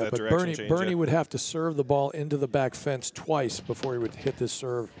ball like Off that. that But direction change, Bernie yeah. would have to serve the ball into the back fence twice before he would hit this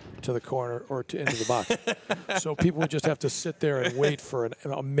serve to the corner or into the box. So people would just have to sit there and wait for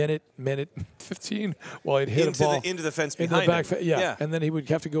a minute 15 while he'd hit a ball into the fence into behind the back him. yeah, and then he would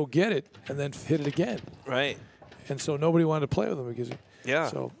have to go get it and then hit it again. Right. And so nobody wanted to play with him because. Yeah.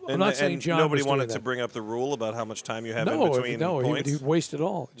 So I'm not saying John nobody was wanted doing to that. bring up the rule about how much time you have in No, between points. he'd waste it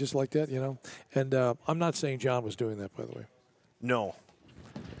all just like that, you know. And I'm not saying John was doing that, by the way. No.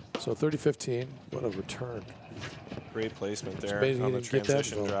 So 30-15, what a return. Great placement there amazing on he the didn't get that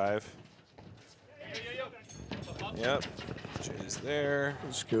transition vote. drive. Yep. Jay's there.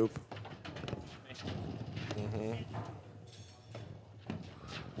 Scoop.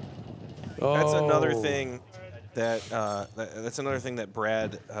 That's another Oh. thing that's another thing that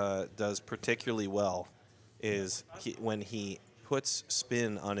Brad does particularly well is when he puts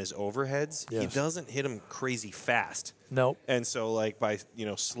spin on his overheads, he Yes. doesn't hit them crazy fast. Nope. And so, like, by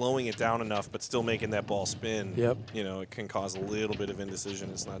slowing it down enough, but still making that ball spin, Yep. It can cause a little bit of indecision.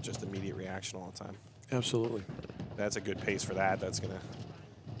 It's not just immediate reaction all the time. Absolutely. That's a good pace for that. That's gonna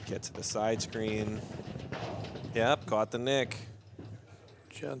get to the side screen. Yep, caught the nick.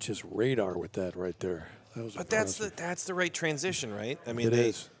 John just radar with that right there. That was But impressive. that's the right transition, right? I mean, It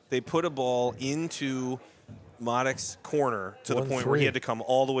is. they put a ball into Modic's corner to the point where 1-3. he had to come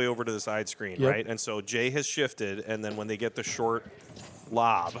all the way over to the side screen, Yep. right? And so Jay has shifted, and then when they get the short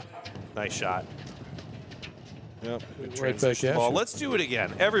lob, nice shot. Yep, good Right back transition at ball. you. Let's do it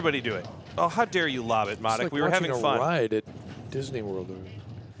again. Everybody do it. Oh, how dare you lob it, It's Modic? like We were watching having a fun. ride at Disney World.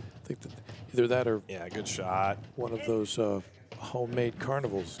 I think that either that or Yeah, good shot. one of those homemade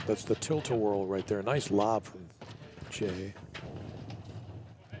carnivals. That's the tilt-a-whirl right there. Nice lob from Jay.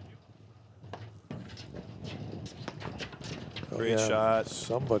 Oh, Great yeah. shot.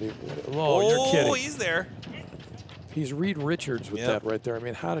 Somebody. Oh, you're kidding. He's there. He's Reed Richards with Yep. that right there. I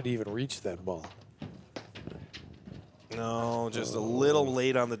mean, how did he even reach that ball? No, just a little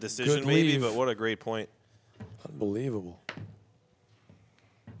late on the decision, Good maybe, leave. but what a great point. Unbelievable.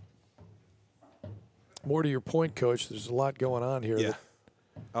 More to your point, Coach, there's a lot going on here. Yeah.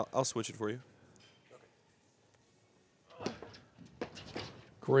 I'll switch it for you.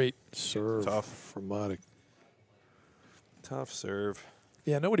 Great serve Tough. from Modic. Tough serve.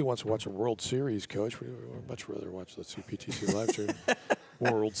 Yeah, nobody wants to watch a World Series, Coach. We would much rather watch the CPTC live stream.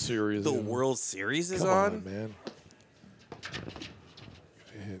 World Series. The you know. World Series is Come on? on, man.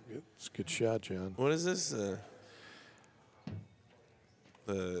 It's a good shot, John. What is this? The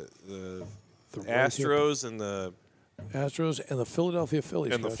The right Astros and the Astros and the Philadelphia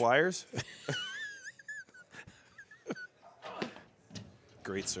Phillies. and the Coach. Flyers?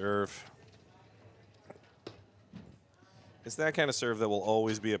 Great serve. It's that kind of serve that will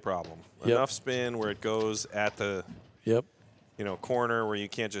always be a problem. Yep. Enough spin where it goes at the Yep. corner where you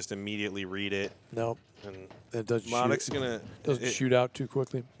can't just immediately read it. No, And it doesn't Modic's shoot. Doesn't shoot out too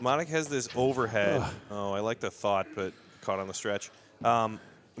quickly. Modic has this overhead. Oh, I like the thought, but caught on the stretch.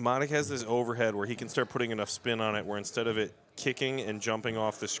 Modic has this overhead where he can start putting enough spin on it where instead of it kicking and jumping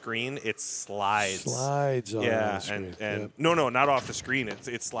off the screen, it slides. Slides on Yeah, the screen. and Yep. no, not off the screen.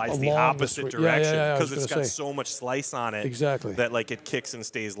 It slides the Along the opposite screen. Yeah, yeah, direction yeah, I was because it's gonna got say. so much slice on it. Exactly. That like it kicks and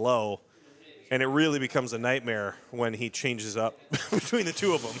stays low, and it really becomes a nightmare when he changes up between the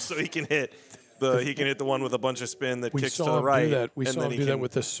two of them, so he can hit the one with a bunch of spin that We kicks to saw the him right. do that. We and saw then him he do that can-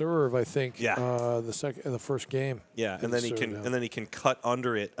 with the serve, I think. Yeah. The first game. Yeah, Get and the then he serve can down. and then he can cut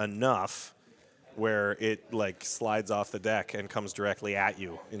under it enough where it like slides off the deck and comes directly at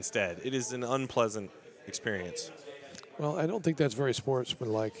you instead. It is an unpleasant experience. Well, I don't think that's very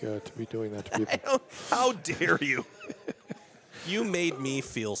sportsmanlike to be doing that to people. How dare you? You made me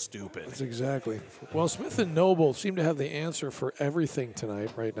feel stupid. That's exactly. Well, Smith and Noble seem to have the answer for everything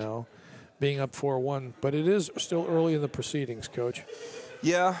tonight right now, being up 4-1. But it is still early in the proceedings, Coach.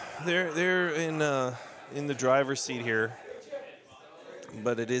 Yeah, they're in the driver's seat here,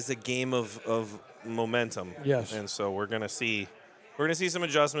 but it is a game of momentum. Yes. And so we're gonna see some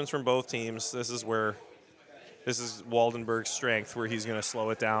adjustments from both teams. This is where this is Waldenberg's strength, where he's going to slow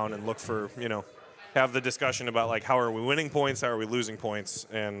it down and look for, have the discussion about, like, how are we winning points, how are we losing points,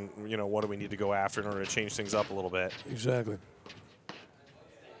 and, what do we need to go after in order to change things up a little bit. Exactly.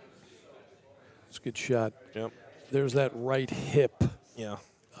 It's a good shot. Yep. There's that right hip. Yeah.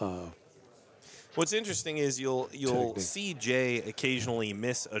 What's interesting is you'll see Jay occasionally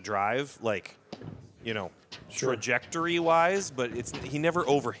miss a drive, like, trajectory-wise, but he never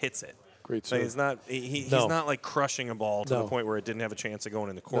overhits it. Great like, serve. it's not he's not like crushing a ball to the point where it didn't have a chance of going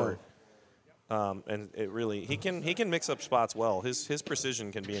in the court. And it really he can mix up spots well. His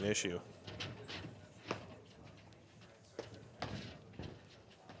precision can be an issue.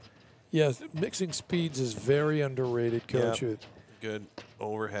 Yes, mixing speeds is very underrated, Coach. Yep. Good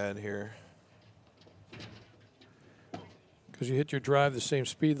overhead here. Because you hit your drive the same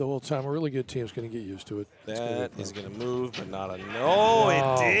speed the whole time. A really good team's going to get used to it. That is going to move, but not enough. Oh,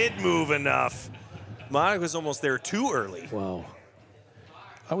 wow. It did move enough. Monica was almost there too early. Wow.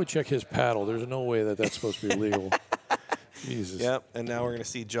 I would check his paddle. There's no way that's supposed to be illegal. Jesus. Yep, and now we're going to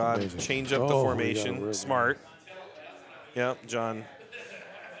see John change up the formation. Smart. Yep, John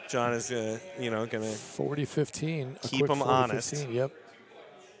is going to 40-15. Keep him honest. 15, yep.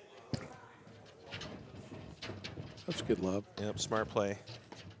 That's a good lob. Yep, smart play.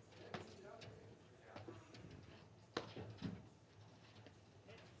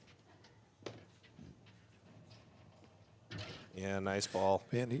 Yeah, nice ball.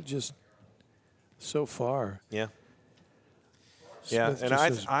 Man, he just so far. Yeah. Smith, and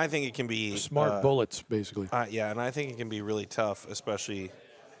I think it can be smart bullets, basically. Yeah, and I think it can be really tough, especially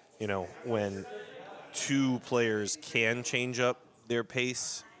when two players can change up their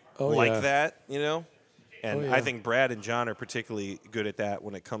pace that, And I think Brad and John are particularly good at that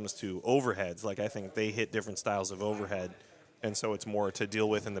when it comes to overheads. Like, I think they hit different styles of overhead, and so it's more to deal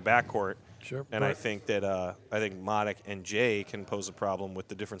with in the backcourt. Sure. And I think that Modik and Jay can pose a problem with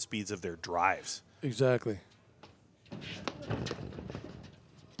the different speeds of their drives. Exactly.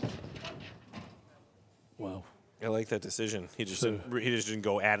 Wow. I like that decision. He just didn't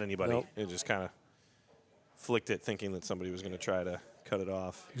go at anybody. Nope. He just kind of flicked it, thinking that somebody was going to try to cut it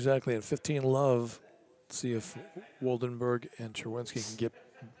off. Exactly. And 15 love. See if Waldenberg and Cherwinski can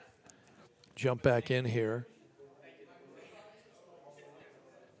jump back in here.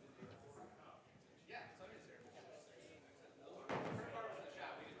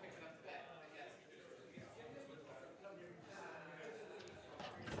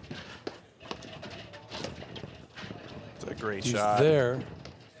 It's a great He's shot. There.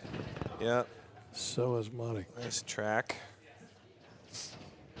 Yeah. So is Modik. Nice track.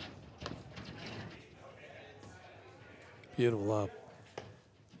 Beautiful lob.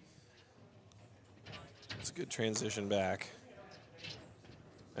 It's a good transition back.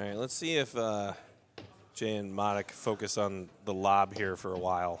 All right, let's see if Jay and Modik focus on the lob here for a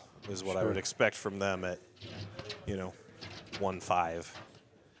while, is what I would expect from them at, 1-5.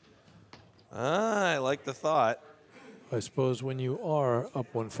 I like the thought. I suppose when you are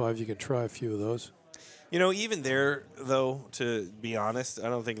up 1-5, you can try a few of those. Even there, though, to be honest, I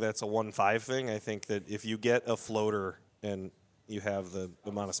don't think that's a 1-5 thing. I think that if you get a floater and you have the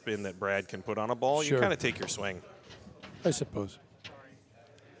amount of spin that Brad can put on a ball, you kind of take your swing. I suppose.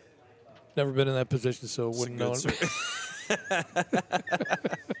 Never been in that position, so wouldn't know.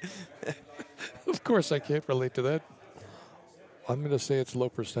 Of course, I can't relate to that. I'm going to say it's low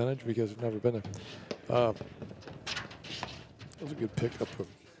percentage because I've never been there. That was a good pickup from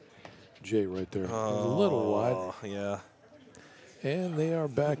Jay right there. A little wide. Yeah. And they are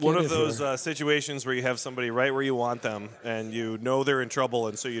back in One of those situations where you have somebody right where you want them, and they're in trouble,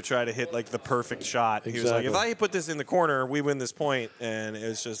 and so you try to hit, like, the perfect shot. Exactly. He was like, if I put this in the corner, we win this point, and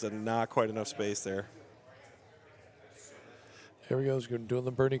it's just not quite enough space there. Here he goes, doing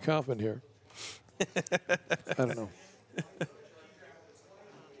the Bernie Kaufman here. I don't know.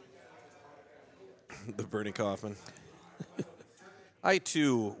 The Bernie Kaufman. I,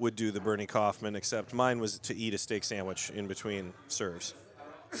 too, would do the Bernie Kaufman, except mine was to eat a steak sandwich in between serves.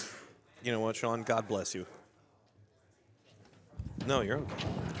 You know what, Sean? God bless you. No, you're okay.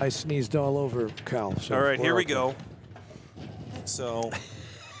 I sneezed all over Cal. So all right, here we go. So,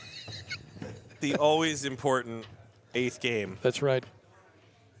 the always important 8th game. That's right.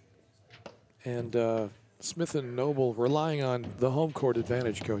 And Smith and Noble relying on the home court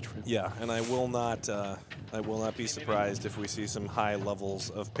advantage, Coach. Yeah, and I will not be surprised if we see some high levels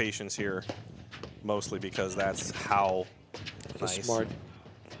of patience here, mostly because that's how nice. Smart.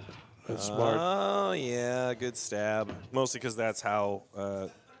 That's smart. Oh, yeah, good stab. Mostly because that's how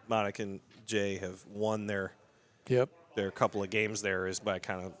Modik and Jay have won their couple of games there, is by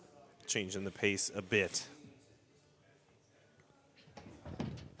kind of changing the pace a bit.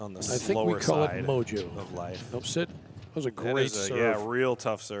 on the I think slower we call side it mojo of life. Nope, sit. That was a great serve. Yeah, real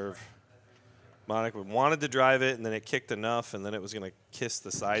tough serve. Monica wanted to drive it, and then it kicked enough, and then it was going to kiss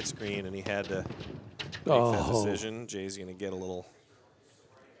the side screen, and he had to make that decision. Jay's going to get a little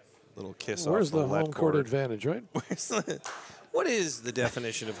kiss off Where's the the home let court cord. advantage, right? What is the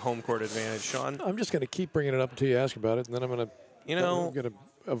definition of home court advantage, Sean? I'm just going to keep bringing it up until you ask about it, and then I'm going to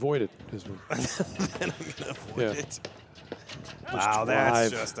avoid it. Then I'm going to avoid it. Wow,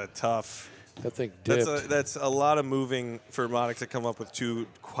 that's just a tough. That thing dipped. That's a lot of moving for Monica to come up with 2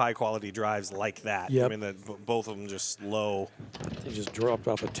 high-quality drives like that. Yep. I mean, both of them just slow. He just dropped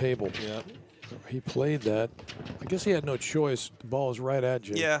off a table. Yep. He played that. I guess he had no choice. The ball was right at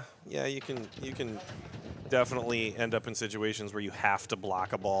Jay. Yeah. You can definitely end up in situations where you have to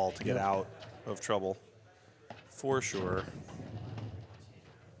block a ball to get out of trouble, for sure.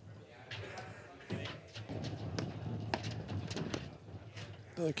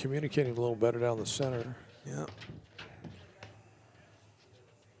 Communicating a little better down the center. Yeah.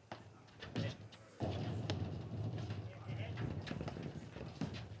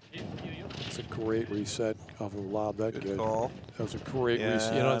 It's a great reset off of a lob. Good call. That was a great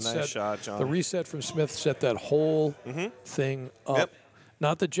reset. Nice shot, John. The reset from Smith set that whole thing up. Yep.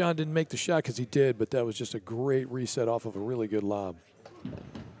 Not that John didn't make the shot, because he did, but that was just a great reset off of a really good lob.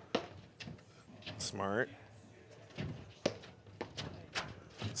 Smart.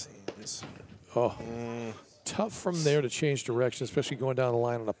 Tough from there to change direction, especially going down the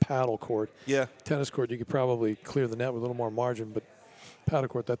line on a paddle court. Yeah. Tennis court, you could probably clear the net with a little more margin, but paddle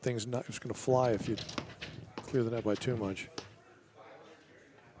court, that thing's not just going to fly if you clear the net by too much.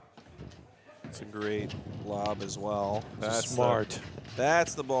 It's a great lob as well. That's smart.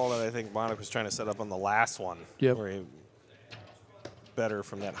 That's the ball that I think Monica was trying to set up on the last one. Yep. Where he better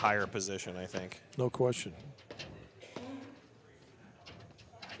from that higher position, I think. No question.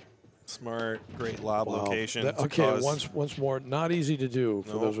 Smart, great lob location. Okay, once more, not easy to do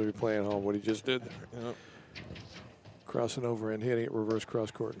for those of you playing at home, what he just did there. Yep. Crossing over and hitting it reverse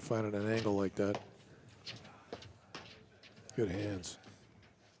cross court and finding an angle like that. Good hands.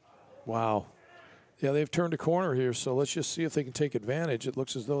 Wow. Yeah, they've turned a corner here, so let's just see if they can take advantage. It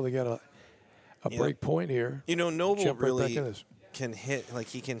looks as though they got a break point here. You know, Noble really can hit, like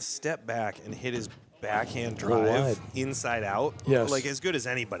he can step back and hit his backhand drive inside out. Yes. Like as good as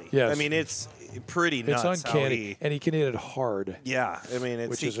anybody. Yes. I mean, it's pretty nuts. It's uncanny, and he can hit it hard. Yeah, I mean, he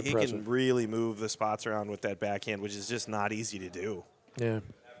impressive. can really move the spots around with that backhand, which is just not easy to do. Yeah.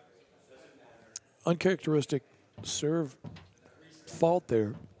 Uncharacteristic serve fault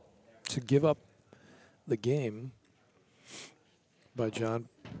there to give up the game by John.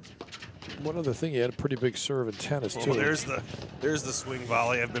 One other thing, he had a pretty big serve in tennis, too. There's the swing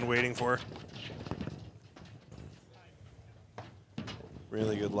volley I've been waiting for.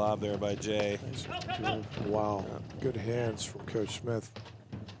 Really good lob there by Jay. Wow. Good hands from Coach Smith.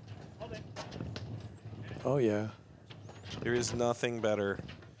 Oh, yeah. There is nothing better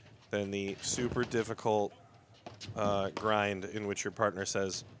than the super difficult grind in which your partner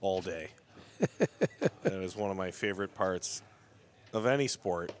says all day. That is one of my favorite parts of any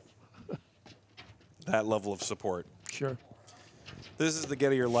sport. That level of support. Sure. This is the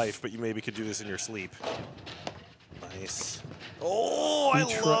get of your life, but you maybe could do this in your sleep. Nice. Oh, I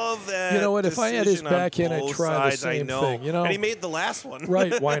love that. You know what? If I had his backhand, I'd try the same thing. You know, and he made the last one.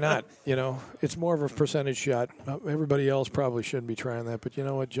 Right? Why not? You know, it's more of a percentage shot. Everybody else probably shouldn't be trying that, but you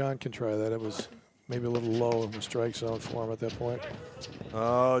know what? John can try that. It was maybe a little low in the strike zone for him at that point.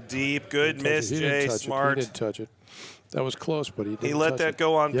 Oh, deep, good miss, Jay. Smart. He didn't touch it. That was close, but he didn't. He let that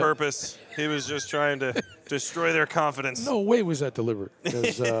go on purpose. He was just trying to destroy their confidence. No way was that deliberate,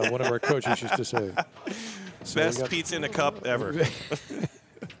 as one of our coaches used to say. So best pizza in a cup ever.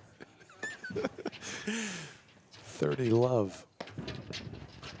 30 love.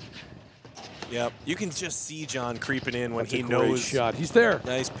 Yep. You can just see John creeping in when he knows. Great shot. He's there.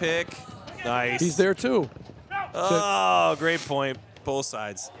 Nice pick. Nice. He's there too. Oh, great point. Both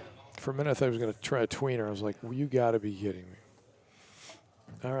sides. For a minute, I thought he was going to try a tweener. I was like, well, you got to be kidding me.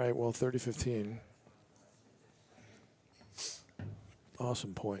 All right, well, 30-15.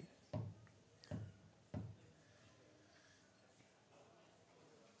 Awesome point.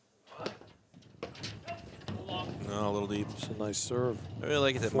 No, a little deep. It's a nice serve. I really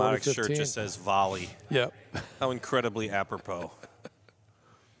like it that Monarch's shirt just says volley. Yep. How incredibly apropos.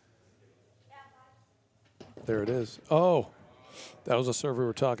 There it is. Oh, that was a serve we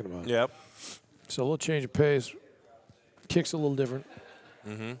were talking about. Yep. So a little change of pace. Kicks a little different.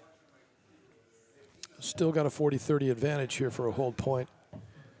 Mm-hmm. Still got a 40-30 advantage here for a hold point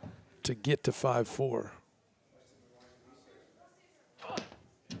to get to 5-4.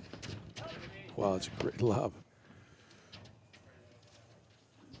 Wow, it's a great lob.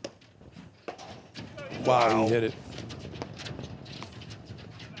 Wow, he hit it.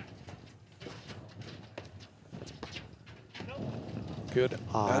 Good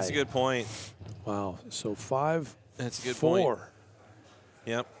eye. That's a good point. Wow. So 5-4. That's a good point.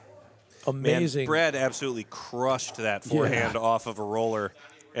 Yep. Amazing. Man, Brad absolutely crushed that forehand off of a roller.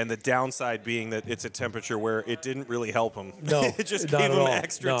 And the downside being that it's a temperature where it didn't really help him. No, it just gave him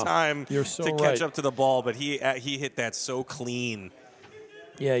extra time to catch up to the ball. But he hit that so clean.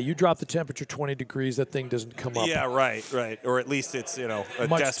 Yeah, you drop the temperature 20 degrees, that thing doesn't come up. Yeah, right. Or at least it's, you know, a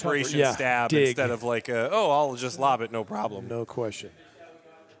Much desperation tougher. Yeah, stab dig. instead of like, I'll just lob it, no problem. No question.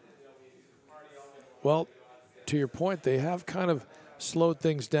 Well, to your point, they have kind of slowed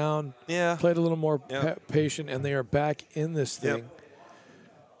things down. Yeah. Played a little more patient, and they are back in this thing.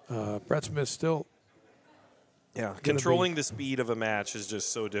 Brett Smith still. Yeah, controlling the speed of a match is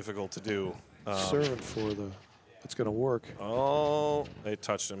just so difficult to do. Serving for the. It's going to work. Oh, they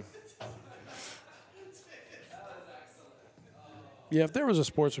touched him. Yeah, if there was a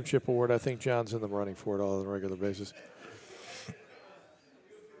sportsmanship award, I think John's in the running for it all on a regular basis.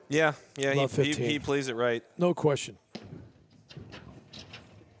 Yeah, he plays it right. No question.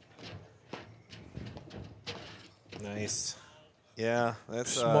 Nice. Yeah,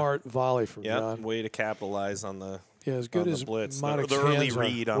 that's smart volley from John. Way to capitalize on the as good as blitz. Maddox's the early hands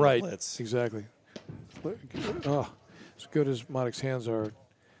read are. on Right, the blitz. Exactly. Oh, as good as Maddox's hands are,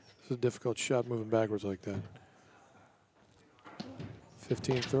 it's a difficult shot moving backwards like that.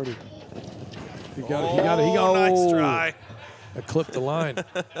 15-30. He got it. Nice try. I clipped the line.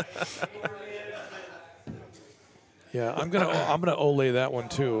 Yeah, I'm gonna Olay that one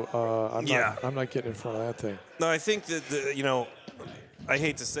too. I'm not getting in front of that thing. No, I think that you know, I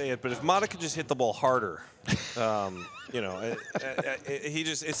hate to say it, but if Mata could just hit the ball harder, you know,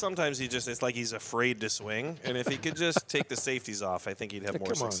 sometimes it's like he's afraid to swing, and if he could just take the safeties off, I think he'd have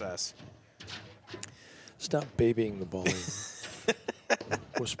more success. Stop babying the ball.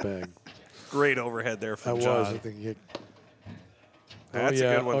 Wussbag. Great overhead there from John. That was. I think he. That's a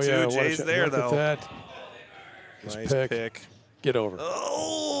good one too. Jay's there look though. At that. Nice pick. Get over.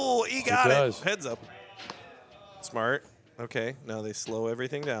 Oh, he got it. Heads up. Smart. Okay, now they slow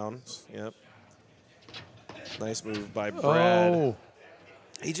everything down. Yep. Nice move by Brad. Oh.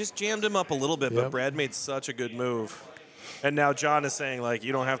 He just jammed him up a little bit, but Brad made such a good move. And now John is saying, like,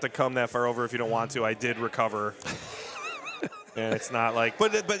 you don't have to come that far over if you don't want to. I did recover. And it's not like,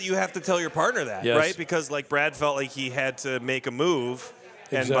 but you have to tell your partner that, right? Because, like, Brad felt like he had to make a move.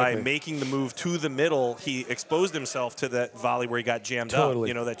 And by making the move to the middle, he exposed himself to that volley where he got jammed up,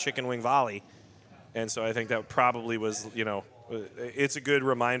 you know, that chicken wing volley. And so I think that probably was, you know, it's a good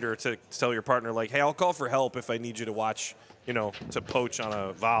reminder to tell your partner, like, hey, I'll call for help if I need you to watch, you know, to poach on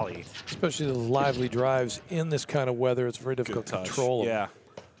a volley. Especially the lively drives in this kind of weather. It's very difficult to control them.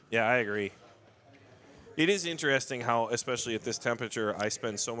 Yeah, I agree. It is interesting how, especially at this temperature, I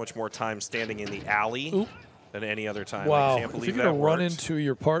spend so much more time standing in the alley than any other time. Wow. I can't believe if you're going to run into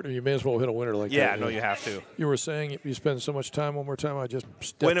your partner, you may as well hit a winner like that. Yeah, no, you have to. You were saying you spend so much time. One more time, I just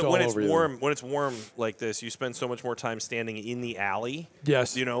stepped all over you. When it's warm like this, you spend so much more time standing in the alley.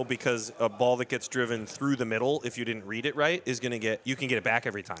 Yes. You know, because a ball that gets driven through the middle, if you didn't read it right, you can get it back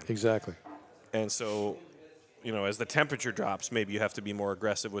every time. Exactly. And so, you know, as the temperature drops, maybe you have to be more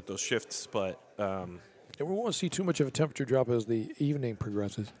aggressive with those shifts, but we won't see too much of a temperature drop as the evening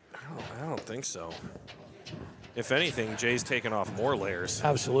progresses. I don't think so. If anything, Jay's taken off more layers.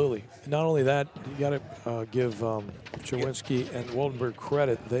 Absolutely. Not only that, you got to give Chawinski and Woldenberg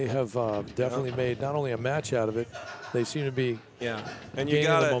credit. They have definitely made not only a match out of it, they seem to be and gaining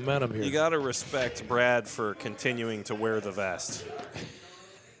the momentum here. You got to respect Brad for continuing to wear the vest.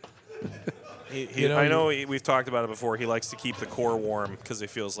 I know we've talked about it before. He likes to keep the core warm because he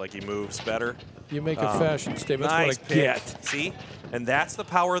feels like he moves better. You make a fashion statement. Nice That's what I get. See? And that's the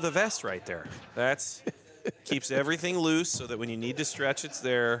power of the vest right there. That's keeps everything loose so that when you need to stretch, it's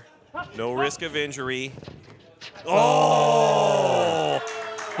there. No risk of injury. Oh!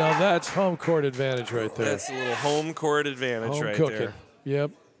 Now that's home court advantage right there. That's a little home court advantage home right cooking. there.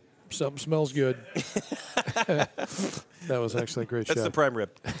 Yep. Something smells good. That was actually a great shot. That's the prime rib.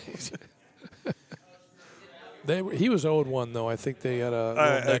 He was owed one, though. I think they had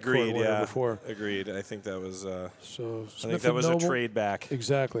a agreed, before. Agreed. I think that was so I think that was a trade back.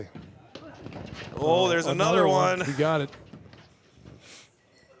 Exactly. Oh, there's another one. He got it.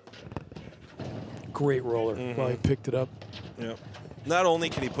 Great roller. Well, he picked it up. Yep. Not only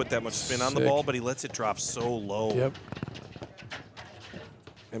can he put that much spin on the ball, but he lets it drop so low. Yep.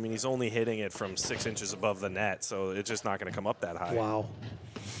 I mean, he's only hitting it from 6 inches above the net, so it's just not going to come up that high. Wow.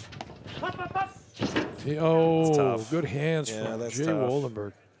 Oh, good hands Yeah, from that's Jay tough.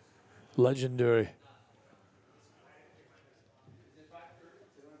 Woldenberg. Legendary.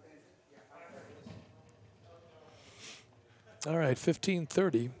 All right,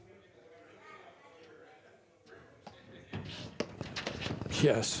 15-30.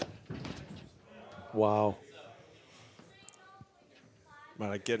 Yes. Wow.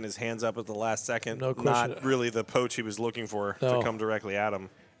 Getting his hands up at the last second. No question. Not really the poach he was looking for No. to come directly at him.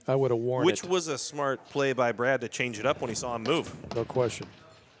 I would have warned Which it. was a smart play by Brad to change it up when he saw him move. No question.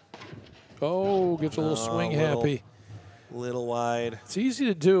 Oh, gets a little swing happy. Little wide. It's easy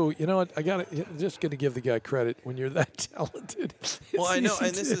to do. You know what? Just got to give the guy credit when you're that talented. Well, I know,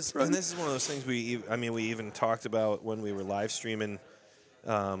 and this is is one of those things we even talked about when we were live streaming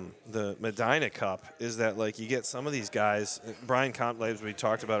the Medina Cup. Is that like you get some of these guys, Brian Compton, as we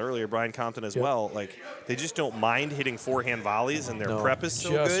talked about earlier, Brian Compton as well. Like they just don't mind hitting forehand volleys, and their prep is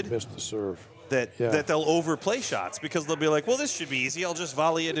so just good missed the serve. that they'll overplay shots because they'll be like, well, this should be easy. I'll just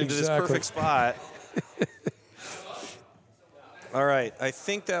volley it into this perfect spot. All right, I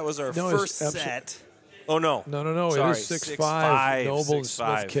think that was our first set. Oh, no. No. Sorry, It is 6-5. Noble and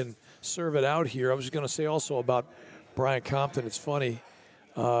Smith can serve it out here. I was going to say also about Brian Compton. It's funny.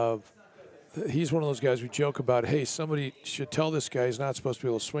 He's one of those guys we joke about, hey, somebody should tell this guy he's not supposed to be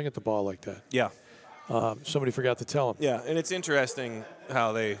able to swing at the ball like that. Yeah. Somebody forgot to tell him. Yeah, and it's interesting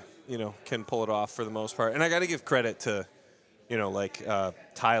how they, can pull it off for the most part. And I got to give credit to,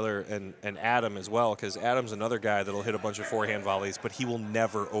 Tyler and Adam as well, because Adam's another guy that'll hit a bunch of forehand volleys, but he will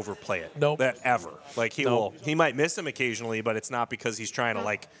never overplay it. Nope. That ever. Like he might miss them occasionally, but it's not because he's trying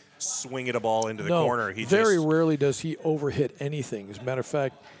to swing at a ball into the corner. He very rarely does he overhit anything. As a matter of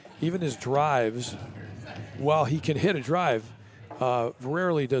fact, even his drives, while he can hit a drive,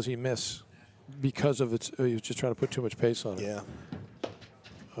 rarely does he miss because of he was just trying to put too much pace on it. Yeah.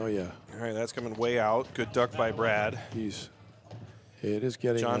 Oh yeah. All right, that's coming way out. Good duck by Brad. It is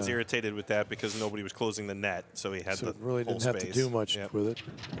getting. John's irritated with that because nobody was closing the net, so he had the really whole didn't have space. to do much with it.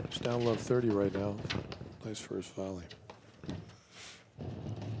 It's down low 30 right now. Nice first volley.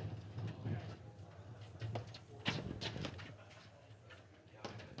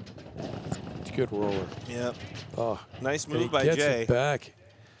 It's a good roller. Yep. Oh, nice move by gets Jay. It back.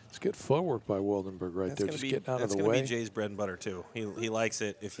 It's good footwork by Wildenberg right there. Just getting out of the way. That's going to be Jay's bread and butter too. He likes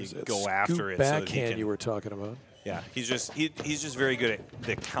it if you go after it. Backhand so that he can, you were talking about. Yeah, he's just very good at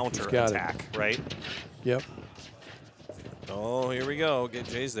the counter attack, right? Yep. Oh, here we go. Get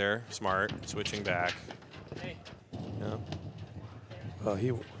Jay's there. Smart. Switching back. Yeah.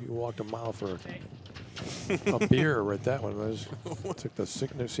 He walked a mile for a beer right that one. Took the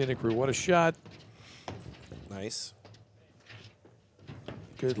scenic route. What a shot. Nice.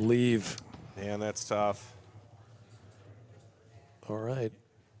 Good leave. Man, that's tough. All right.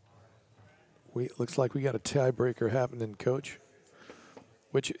 Looks like we got a tiebreaker happening, Coach.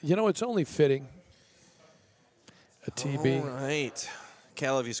 Which, it's only fitting. A TB. All right.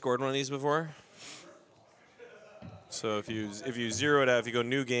 Cal, have you scored one of these before? So if you zero it out, if you go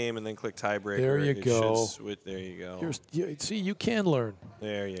new game and then click tiebreaker, there you go. There you go. See, you can learn.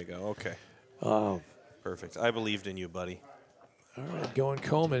 There you go. Okay. Perfect. I believed in you, buddy. All right, going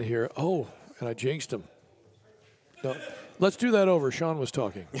Coleman here. Oh, and I jinxed him. No, let's do that over. Sean was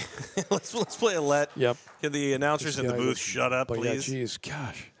talking. let's play a let. Yep. Can the announcers in the booth shut up, please? Yeah, geez,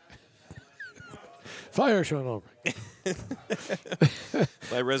 gosh. Fire Sean Albrecht.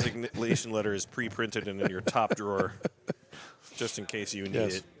 My resignation letter is pre-printed and in your top drawer, just in case you need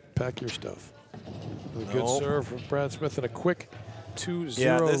it. Pack your stuff. A good serve from Brad Smith and a quick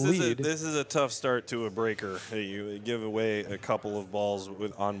 2-0 lead. This is a tough start to a breaker. You give away a couple of balls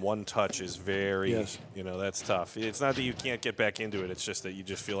on one touch is very, that's tough. It's not that you can't get back into it. It's just that you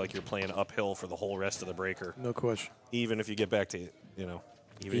just feel like you're playing uphill for the whole rest of the breaker. No question. Even if you get back to, even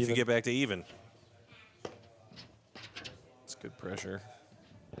if you get back to even. It's good pressure.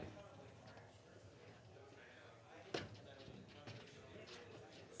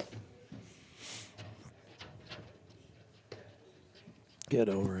 Get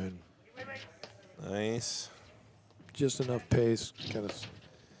overhead. Nice. Just enough pace. Kind of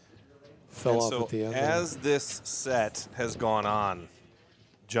fell off at the end. As this set has gone on,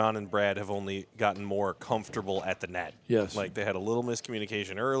 John and Brad have only gotten more comfortable at the net. Yes. Like they had a little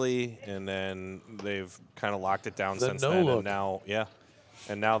miscommunication early, and then they've kind of locked it down since no then. look. And now,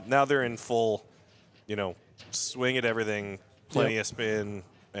 and now they're in full, swing at everything, plenty of spin,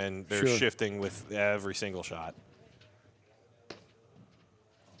 and they're shifting with every single shot.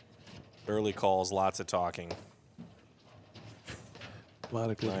 Early calls, lots of talking. Matic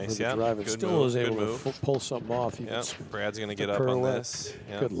looking Nice, for the yeah. drive and Good still move, was good able to move. pull something off. You Yep. can Brad's going to get the up on pirouette. this.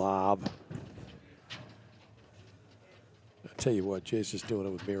 Yep. Good lob. I tell you what, Jay's just doing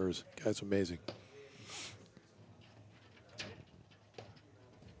it with mirrors. Guy's amazing.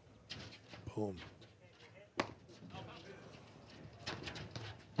 Boom.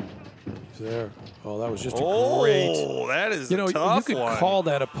 He's there. Oh, that was just a great. Oh, that is You know, a tough you could one. call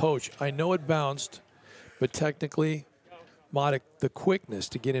that a poach. I know it bounced, but technically, Matic, the quickness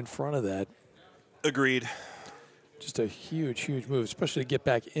to get in front of that, Agreed. just a huge, huge move, especially to get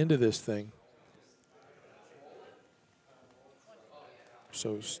back into this thing.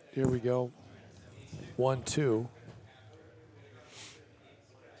 So here we go. 1-2.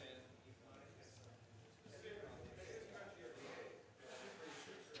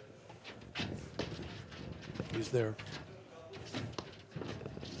 He's there.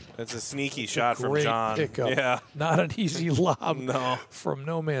 That's a sneaky shot from Great John. pickup. Yeah. Not an easy lob. No. From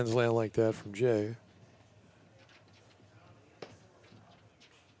no man's land like that from Jay.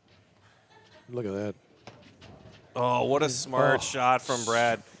 Look at that. Oh, what a smart Oh, shot from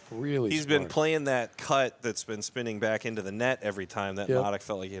Brad. Really He's been smart. playing that cut that's been spinning back into the net every time that Yep. Matic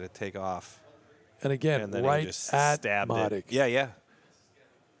felt like he had to take off. And again, And then he right just at stabbed Matic. it. Yeah, yeah.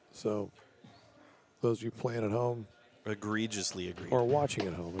 So those of you playing at home Egregiously agreed. or watching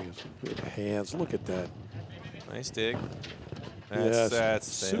at home, I guess, with the hands, look at that. Nice dig. Yes,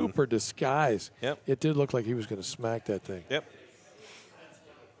 That's thin. super disguise. Yep. It did look like he was going to smack that thing. Yep.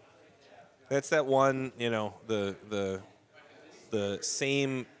 That's that one, you know, the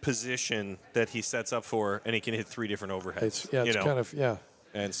same position that he sets up for, and he can hit 3 different overheads. It's you know? kind of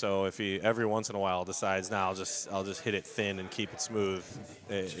And so if he every once in a while decides, now I'll just hit it thin and keep it smooth,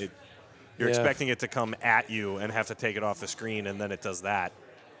 you're expecting it to come at you and have to take it off the screen, and then it does that.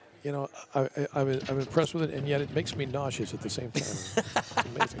 You know, I'm impressed with it, and yet it makes me nauseous at the same time.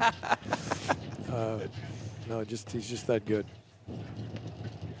 It's amazing. No, he's just that good.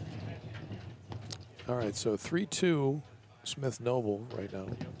 All right, so 3-2, Smith Noble right now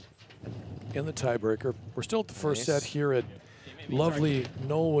in the tiebreaker. We're still at the first set here at lovely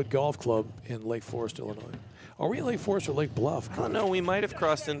Knollwood Golf Club in Lake Forest, Illinois. Are we in Lake Forest or Lake Bluff? I don't know. We might have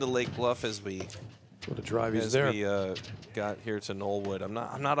crossed into Lake Bluff as we What a drive he's there. got here to Knollwood. I'm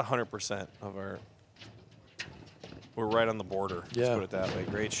not 100% of our. We're right on the border. Yeah. Let's put it that way.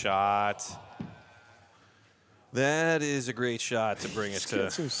 Great shot. That is a great shot to bring it He's to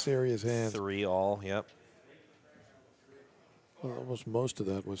got some serious hands. 3-all. Yep. Well, almost most of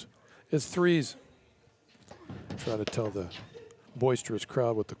that was. It's threes. Try to tell the boisterous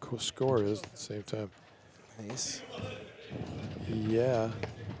crowd what the score is at the same time. Nice. Yeah.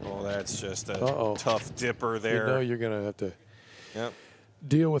 Oh, that's just a Uh-oh. tough dipper there. You know you're going to have to Yep.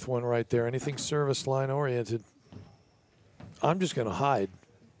 deal with one right there. Anything service line oriented. I'm just going to hide.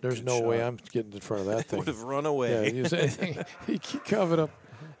 There's Good no way shot. I'm getting in front of that thing. Would have run Yeah, away. use anything. He covered up.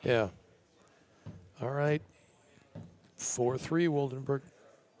 Yeah. All right. 4-3, Wildenberg.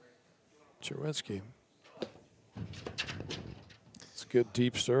 Cheretsky. It's a good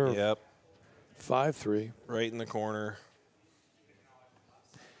deep serve. Yep. 5-3. Right in the corner.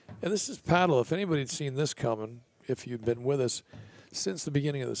 And this is paddle. If anybody had seen this coming, if you'd been with us since the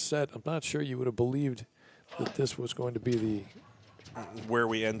beginning of the set, I'm not sure you would have believed that this was going to be the Where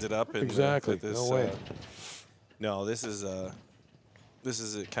we ended up in Exactly. this, No way. No, this is a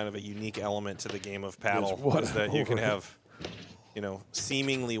kind of a unique element to the game of paddle. what Is that you can over- have, you know,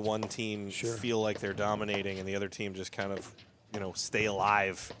 seemingly one team Sure. feel like they're dominating, and the other team just kind of, you know, stay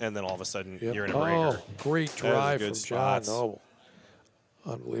alive, and then all of a sudden Yep. you're in a breaker. Oh, great That was drive good from John spots. Noble.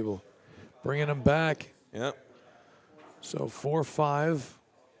 Unbelievable. Bringing him back. Yep. So 4-5.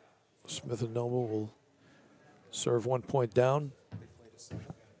 Smith and Noble will serve 1 point down.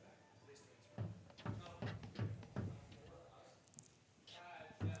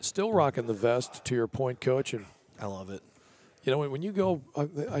 Still rocking the vest, to your point, Coach. And I love it. you know, when you go,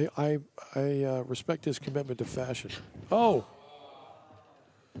 I respect his commitment to fashion. Oh,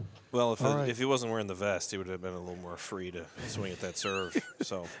 Well, All right. if he wasn't wearing the vest, he would have been a little more free to swing at that serve.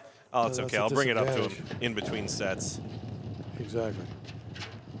 So, it's That's okay. a I'll bring it up to him disadvantage. in between sets. exactly.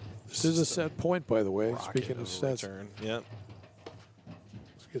 This is a set point, by the way. Rocket Speaking of a sets, return. Yep.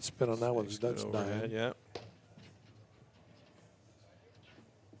 let's get spin on that one. Good That's overhead, 9. Yep.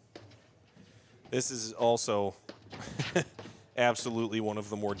 This is also absolutely one of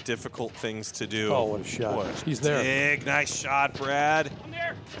the more difficult things to do. Oh, what a shot. He's there. Big, nice shot, Brad. I'm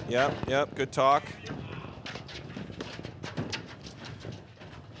there. Yep, good talk.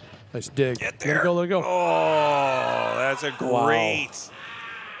 Nice dig. Get there. Let it go. Oh, that's a Wow.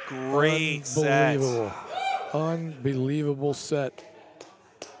 great set. Unbelievable. Unbelievable set.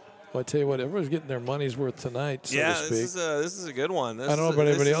 Well, I tell you what, everyone's getting their money's worth tonight, so to speak. this is a good one. I don't know about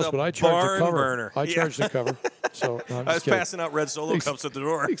anybody else, but I charge the cover. Burner. I charge the cover. So no, I was passing out red Solo cups at the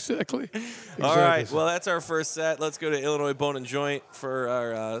door. Exactly. All right. Well, that's our first set. Let's go to Illinois Bone and Joint for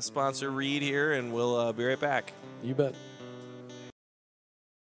our sponsor Reed here, and we'll be right back. You bet.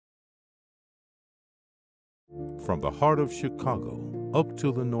 From the heart of Chicago up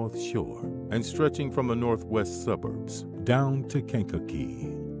to the North Shore and stretching from the northwest suburbs down to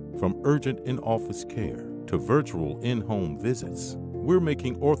Kankakee. From urgent in-office care to virtual in-home visits, we're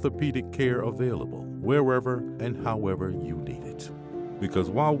making orthopedic care available wherever and however you need it.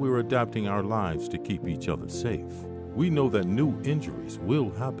 Because while we're adapting our lives to keep each other safe, we know that new injuries will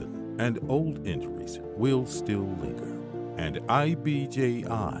happen and old injuries will still linger. And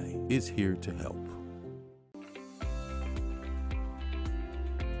IBJI is here to help.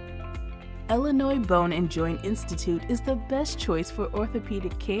 Illinois Bone and Joint Institute is the best choice for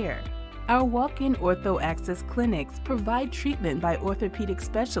orthopedic care. Our walk-in ortho access clinics provide treatment by orthopedic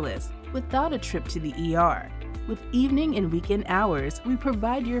specialists without a trip to the ER. With evening and weekend hours, we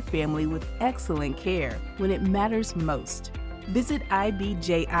provide your family with excellent care when it matters most. Visit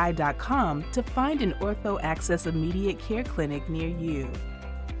ibji.com to find an ortho access immediate care clinic near you.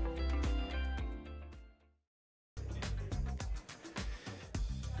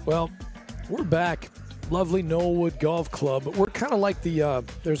 Well, we're back. Lovely Knollwood Golf Club. We're kind of like the,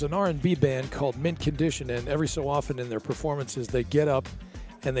 there's an R&B band called Mint Condition, and every so often in their performances they get up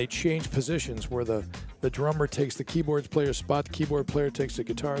and they change positions where the drummer takes the keyboard player's spot, the keyboard player takes the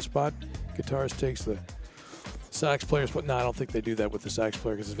guitar spot, guitarist takes the sax player's spot. No, I don't think they do that with the sax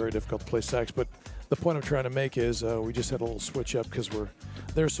player because it's very difficult to play sax, but the point I'm trying to make is we just had a little switch up because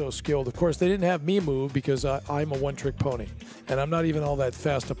they're so skilled. Of course, they didn't have me move because I'm a one-trick pony, and I'm not even all that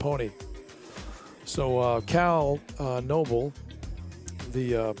fast a pony. So Cal Noble,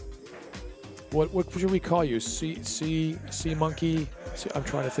 the what should we call you? Sea monkey? I'm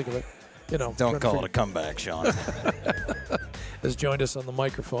trying to think of it. You know, don't call it a comeback, Sean. Has joined us on the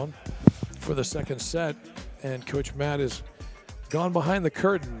microphone for the second set, and Coach Matt has gone behind the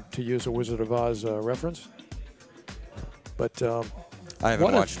curtain, to use a Wizard of Oz reference. But I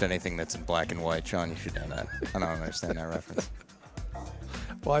haven't watched anything that's in black and white, Sean. You should know that. I don't understand that reference.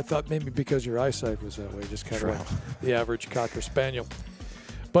 Well, I thought maybe because your eyesight was that way, just kind of like the average Cocker Spaniel.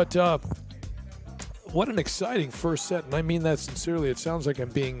 But what an exciting first set, and I mean that sincerely. It sounds like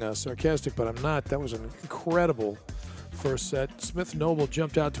I'm being sarcastic, but I'm not. That was an incredible first set. Smith Noble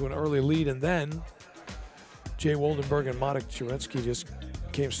jumped out to an early lead, and then Jay Woldenberg and Marek Churensky just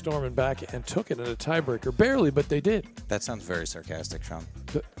came storming back and took it in a tiebreaker. Barely, but they did. That sounds very sarcastic, Sean.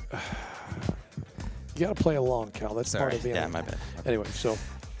 You got to play along, Cal. That's Sorry. part of being. Yeah, my bad. Anyway,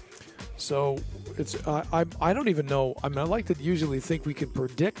 so it's I don't even know. I mean, I like to usually think we can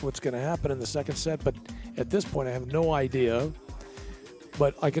predict what's going to happen in the second set, but at this point, I have no idea.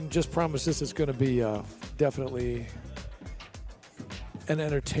 But I can just promise this is going to be definitely an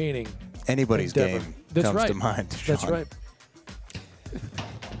entertaining. Anybody's endeavor. game That's comes right. to mind, Sean. That's right.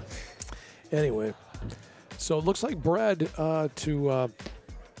 Anyway, so it looks like Brad, to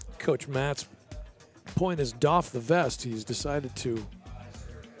Coach Matt's point, is doff the vest. He's decided to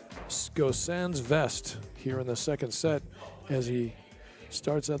go sans vest here in the second set as he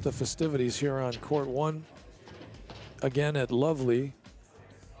starts out the festivities here on court one, again at lovely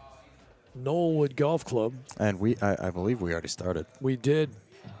Knollwood Golf Club. And I believe we already started. We did.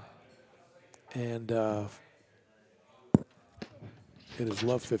 And it is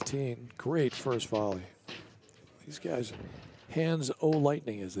love 15. Great first volley. These guys, hands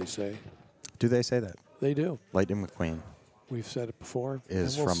lightning, as they say. Do they say that? They do. Lightning McQueen We've said it before.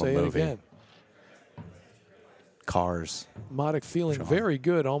 is and we'll from say a movie. It again. Cars. Modic feeling Sean. very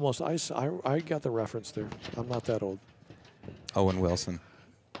good. Almost. I got the reference there. I'm not that old. Owen Wilson.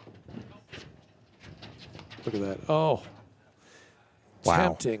 Look at that. Oh. Wow.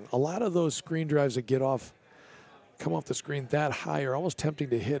 Tempting. A lot of those screen drives that come off the screen that high are almost tempting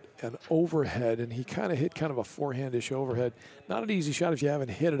to hit an overhead, and he kind of hit kind of a forehand-ish overhead. Not an easy shot if you haven't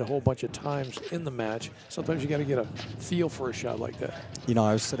hit it a whole bunch of times in the match. Sometimes you got to get a feel for a shot like that. You know,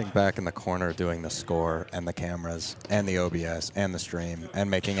 I was sitting back in the corner doing the score and the cameras and the OBS and the stream and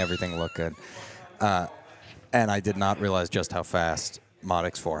making everything look good. And I did not realize just how fast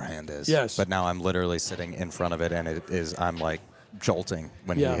Modic's forehand is. Yes. But now I'm literally sitting in front of it, and I'm like jolting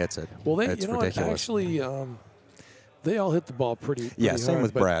when he hits it. Well, it's ridiculous. Actually, they all hit the ball pretty yeah, same hard,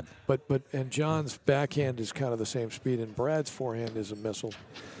 with Brad. And John's backhand is kind of the same speed, and Brad's forehand is a missile.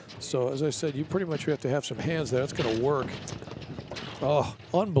 So as I said, you pretty much have to have some hands there. It's going to work. Oh,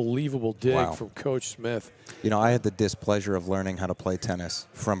 unbelievable dig Wow. from Coach Smith. You know, I had the displeasure of learning how to play tennis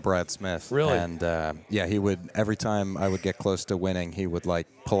from Brad Smith. Really? And, yeah, he would, every time I would get close to winning, he would, like,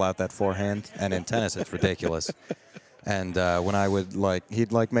 pull out that forehand. And in tennis, it's ridiculous. And when I would, like,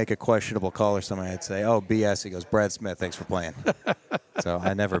 he'd, like, make a questionable call or something, I'd say, oh, BS. He goes, Brad Smith, thanks for playing. So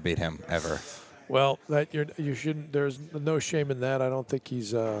I never beat him, ever. Well, that you shouldn't. There's no shame in that. I don't think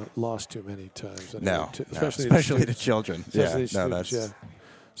he's lost too many times. No, especially to children. Especially Yeah, no, students, that's. yeah.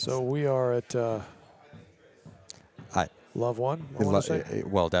 So we are at Love one. I wanna say.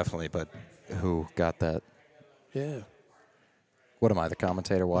 Well, definitely, but who got that? Yeah. What am I, the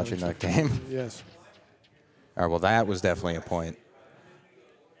commentator watching that game? Yes. All right, well, that was definitely a point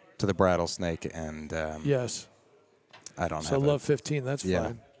to the Rattlesnake, and Yes. I don't So have love 15. That's Yeah.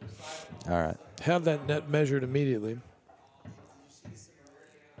 fine. All right. Have that net measured immediately.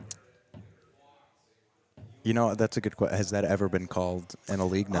 You know, that's a good question. Has that ever been called in a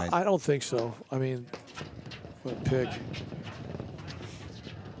league night? I don't think so. I mean, what a pick.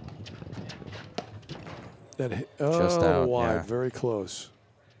 That hit, Just out, wide, yeah. very close.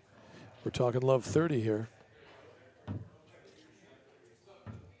 We're talking love 30 here.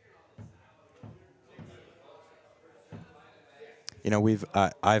 You know,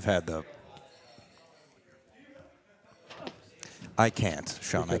 I've had the. I can't,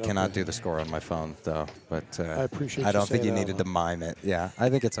 Sean. I cannot do the score on my phone, though. But I appreciate I don't you think you saying that needed out to mime it. Yeah, I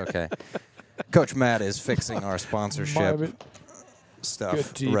think it's okay. Coach Matt is fixing our sponsorship Good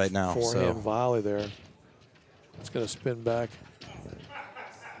stuff deep right now. forehand So volley there. It's going to spin back.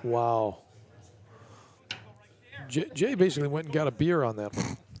 Wow. Jay basically went and got a beer on that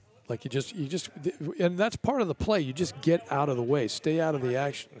one. Like you just, and that's part of the play. You just get out of the way, stay out of the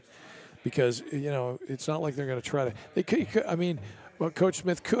action, because it's not like they're going to try to. They could, I mean, well, Coach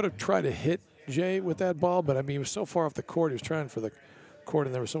Smith could have tried to hit Jay with that ball, but I mean, he was so far off the court. He was trying for the court,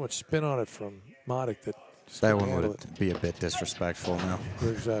 and there was so much spin on it from Modic that just that couldn't one handle would be a bit disrespectful now.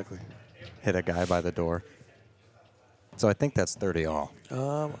 Exactly. Hit a guy by the door. So I think that's 30 all.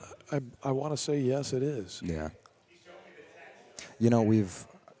 I want to say yes, it is. Yeah. You know,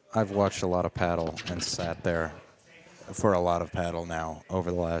 I've watched a lot of paddle and sat there for a lot of paddle now over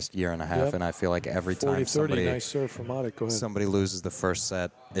the last year and a half, Yep. and I feel like every time 40-30, somebody nice serve from Modic. Go ahead. somebody loses the first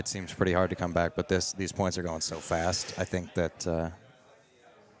set, it seems pretty hard to come back. But these points are going so fast. I think that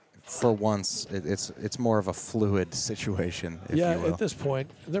for once it's more of a fluid situation. If you will. At this point,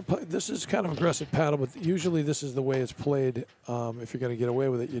 this is kind of aggressive paddle, but usually this is the way it's played. If you're going to get away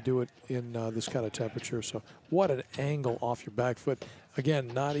with it, you do it in this kind of temperature. So what an angle off your back foot. Again,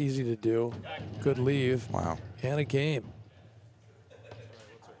 not easy to do. Good leave. Wow. And a game.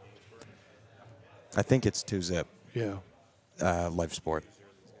 I think it's 2-zip. Yeah. LifeSport.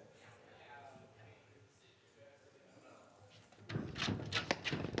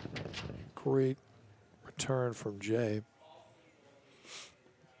 Great return from Jay.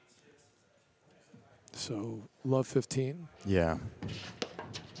 So, love 15. Yeah.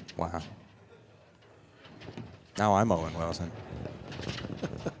 Wow. Now I'm Owen Wilson.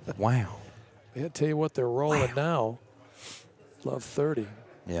 Wow. Yeah, tell you what, they're rolling now. Love 30.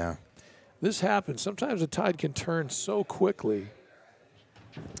 Yeah. This happens. Sometimes the tide can turn so quickly.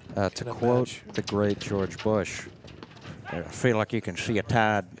 To quote the great George Bush, I feel like you can see a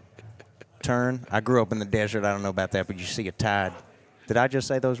tide turn. I grew up in the desert. I don't know about that, but you see a tide. Did I just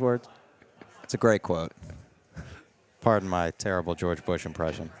say those words? It's a great quote. Pardon my terrible George Bush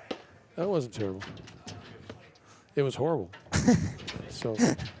impression. That wasn't terrible. It was horrible.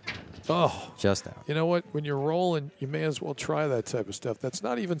 Just out. You know what? When you're rolling, you may as well try that type of stuff. That's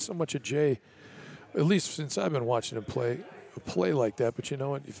not even so much a Jay, at least since I've been watching him play like that. But you know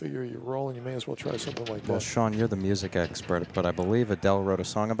what? You figure you're rolling, you may as well try something like Well, that. Sean, you're the music expert, but I believe Adele wrote a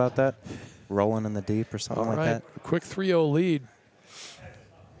song about that, "Rolling in the Deep" or something All like right, that. a quick 3-0 lead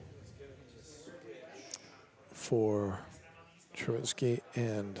for Truinsky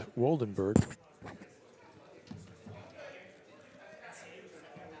and Woldenberg.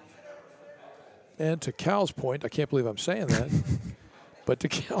 And to Cal's point, I can't believe I'm saying that, but to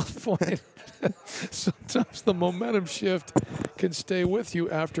Cal's point, sometimes the momentum shift can stay with you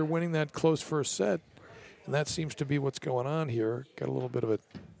after winning that close first set, and that seems to be what's going on here. Got a little bit of a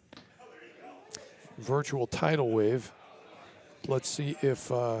virtual tidal wave. Let's see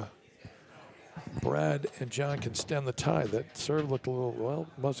if Brad and John can stem the tide. That serve looked a little, well,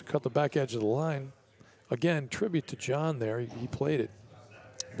 must have cut the back edge of the line. Again, tribute to John there. He played it.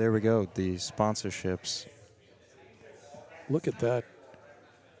 There we go. The sponsorships Look at that.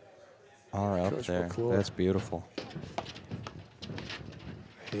 are up Coach there. McClure. That's beautiful.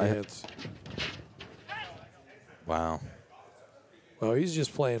 Hands. Wow. Well, he's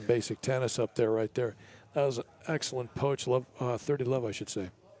just playing basic tennis up there, right there. That was an excellent poach, 30 love, I should say.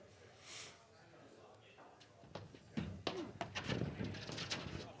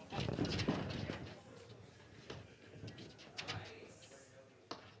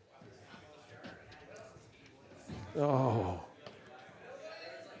 Oh.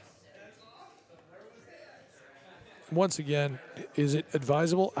 Once again, is it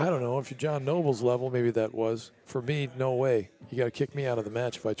advisable? I don't know. If you're John Noble's level, maybe that was. For me, no way. You got to kick me out of the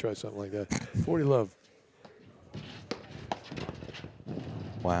match if I try something like that. 40 love.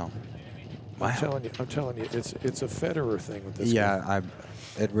 Wow. I'm telling you, it's a Federer thing with this. Yeah,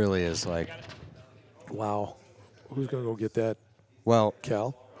 it really is like. Wow. Who's gonna go get that? Well,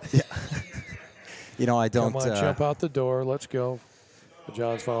 Cal. Yeah. You know, I don't. Come on, jump out the door. Let's go.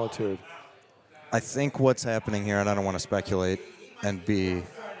 John's volunteered. I think what's happening here, and I don't want to speculate and be, you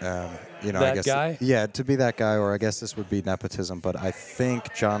know, that I guess. Guy? Yeah, to be that guy, or I guess this would be nepotism, but I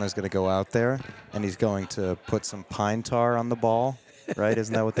think John is going to go out there and he's going to put some pine tar on the ball, right?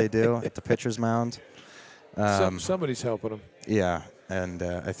 Isn't that what they do at the pitcher's mound? Somebody's helping him. Yeah, and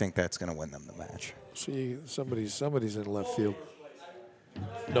I think that's going to win them the match. See, somebody's in left field.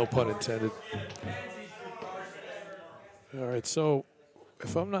 No pun intended. All right, so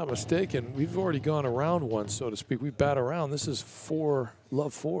if I'm not mistaken, we've already gone around once, so to speak. We bat around. This is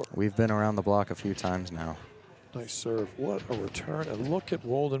love 4. We've been around the block a few times now. Nice serve. What a return. And look at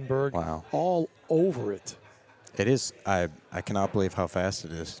Woldenberg. Wow. All over it. It is. I cannot believe how fast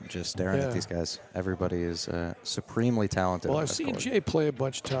it is. Just staring at these guys. Everybody is supremely talented. Well, I've seen Jay play a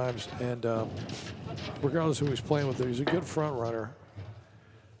bunch of times, and regardless of who he's playing with, he's a good front runner.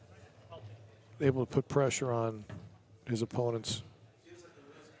 Able to put pressure on his opponents.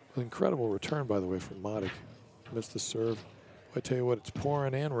 An incredible return, by the way, from Matic. Missed the serve. I tell you what, it's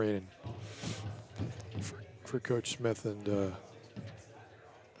pouring and raining for Coach Smith and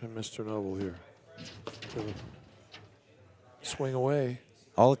Mr. Noble here. Swing away.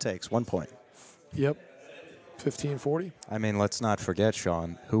 All it takes, 1 point. Yep. 15-40. I mean, let's not forget,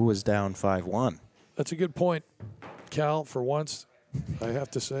 Sean, who was down 5-1. That's a good point, Cal, for once, I have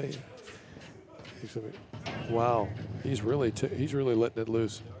to say. Wow. He's really letting it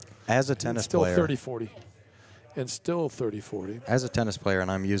loose. As a tennis still player. 30-40. And still 30-40. As a tennis player,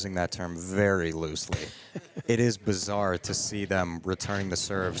 and I'm using that term very loosely, it is bizarre to see them returning the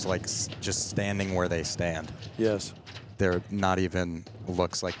serves like just standing where they stand. Yes. They're not even,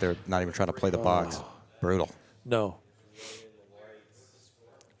 looks like they're not even trying to play the box. Brutal. No.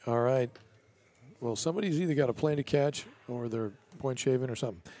 All right. Well, somebody's either got a plane to catch or they're point shaving or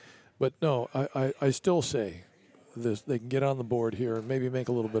something. But no, I still say this, they can get on the board here and maybe make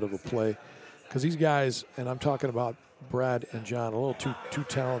a little bit of a play. Because these guys, and I'm talking about Brad and John, a little too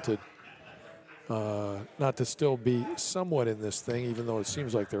talented not to still be somewhat in this thing, even though it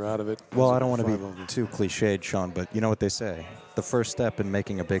seems like they're out of it. Well, I don't want to be too cliched, Sean, but you know what they say. The first step in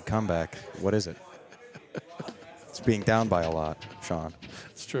making a big comeback, what is it? It's being down by a lot, Sean.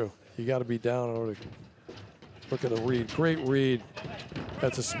 It's true. You got to be down in order to look at a read. Great read.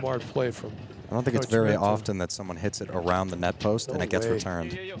 That's a smart play from I don't think Coach it's very Minton. often that someone hits it around the net post and it gets way.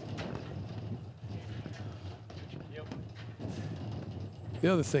 returned.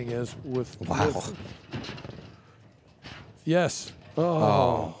 The other thing is Wow. Yes.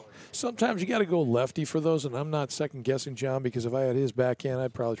 Oh. Sometimes you got to go lefty for those, and I'm not second guessing John because if I had his backhand,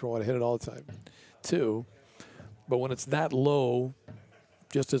 I'd probably want to hit it all the time, too. But when it's that low,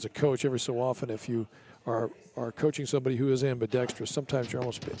 just as a coach, every so often, if you are coaching somebody who is ambidextrous, sometimes you're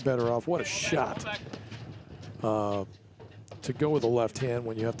almost better off. What a shot to go with the left hand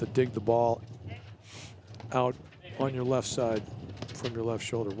when you have to dig the ball out on your left side from your left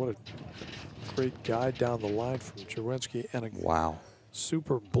shoulder. What a great guide down the line from Jerwinski and a Wow.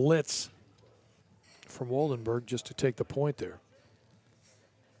 super blitz from Woldenberg just to take the point there.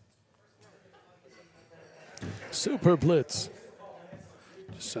 Super blitz.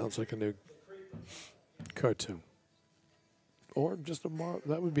 Just sounds like a new cartoon. Or just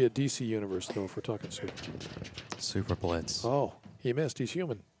that would be a DC universe, though, if we're talking super. Super blitz. Oh, he missed. He's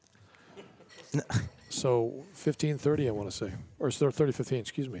human. So 15-30, I want to say. Or 30-15,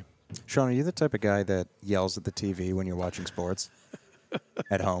 excuse me. Sean, are you the type of guy that yells at the TV when you're watching sports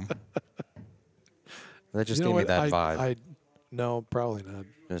at home? That just gave me that vibe. No, probably not.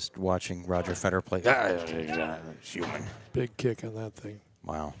 Just watching Roger Federer play. Human. Big kick on that thing.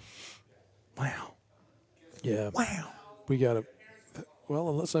 Wow. Wow. Yeah. Wow. We got to, well,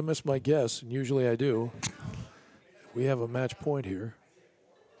 unless I miss my guess, and usually I do, we have a match point here.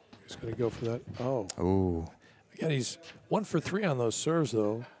 He's going to go for that. Oh. Ooh. Again, he's 1 for 3 on those serves,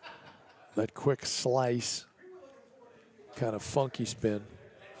 though. That quick slice. kind of funky spin.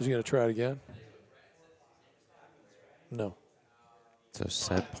 Is he going to try it again? No. So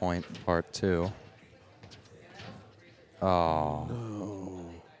set point part 2. Oh. No.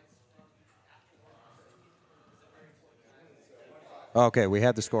 Okay, we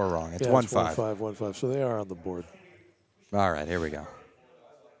had the score wrong. It's 1-5. 1-5, 1-5. So they are on the board. All right, here we go.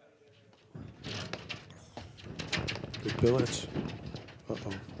 Good billets.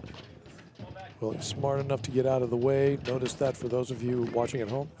 Uh-oh. Well, he's smart enough to get out of the way. Notice that for those of you watching at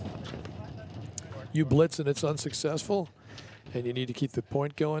home. You blitz and it's unsuccessful, and you need to keep the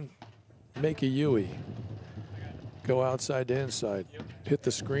point going. Make a Yui. Go outside to inside. Hit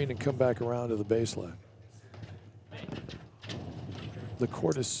the screen and come back around to the baseline. The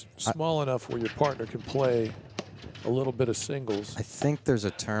court is small enough where your partner can play a little bit of singles. I think there's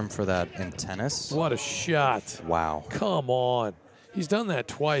a term for that in tennis. What a shot. Wow. Come on. He's done that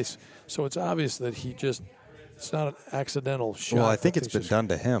twice, so it's obvious that it's not an accidental shot. Well, I think it's been done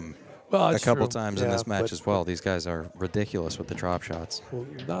to him a couple times in this match as well. These guys are ridiculous with the drop shots. Well,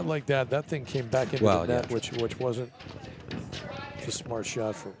 not like that. That thing came back into the net, which wasn't a smart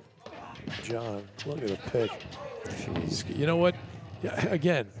shot from John. Look at the pick. Jeez. You know what? Yeah,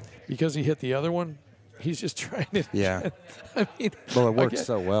 again, because he hit the other one, he's just trying to. Yeah. I mean, well, it worked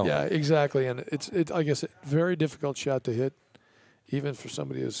so well. Yeah, exactly. And it's I guess, a very difficult shot to hit, even for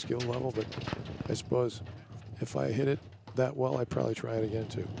somebody at his skill level. But I suppose if I hit it that well, I'd probably try it again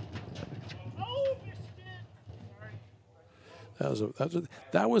too.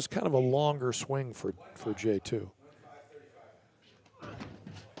 That was kind of a longer swing for Jay too.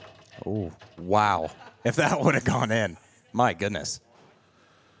 Oh, wow. If that would have gone in, my goodness.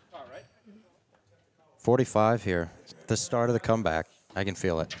 45 here. The start of the comeback. I can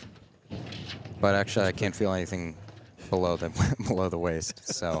feel it. But actually, I can't feel anything below the waist.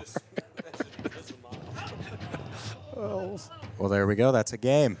 So. Well, there we go. That's a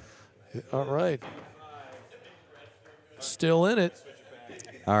game. All right. Still in it.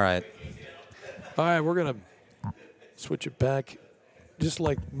 All right. All right, we're going to switch it back. Just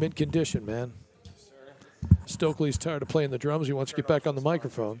like mint condition, man. Stokely's tired of playing the drums. He wants to get back on the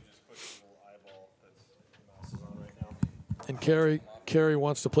microphone. And Kerry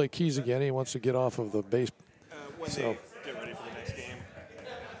wants to play keys again. He wants to get off of the bass. So get ready for the next game.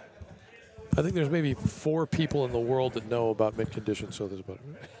 I think there's maybe 4 people in the world that know about mint condition. So there's about.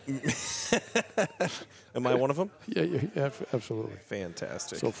 Am I one of them? Yeah, absolutely.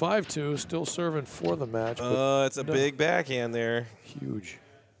 Fantastic. So 5-2, still serving for the match. It's a big backhand there. Huge.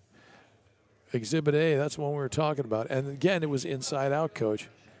 Exhibit A, that's the one we were talking about. And again, it was inside out, Coach.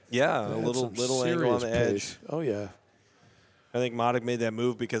 Yeah, a little angle on the edge. Oh, yeah. I think Modig made that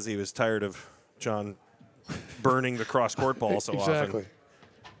move because he was tired of John burning the cross-court ball so exactly.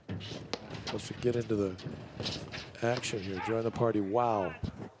 often. Let's get into the action here. Join the party. Wow.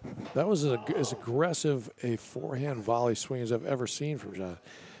 That was as aggressive a forehand volley swing as I've ever seen from John.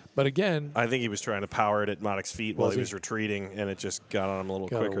 But again, I think he was trying to power it at Modic's feet while he was retreating, and it just got on him a little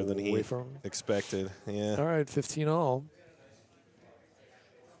quicker than he expected. Yeah. All right, 15-all.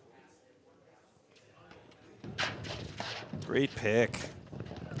 Great pick.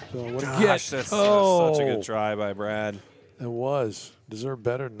 So what Gosh, that's such a good try by Brad. It was. Deserved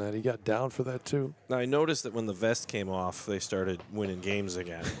better than that. He got down for that, too. Now, I noticed that when the vest came off, they started winning games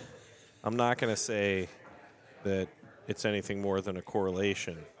again. I'm not going to say that it's anything more than a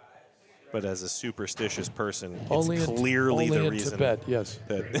correlation, but as a superstitious person, it's clearly the reason. Tibet, yes.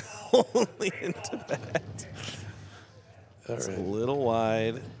 That only in Tibet. It's a little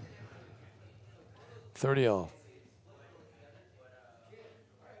wide. 30-all.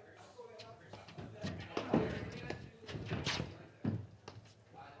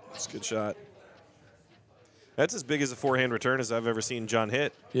 That's a good shot. That's as big as a forehand return as I've ever seen John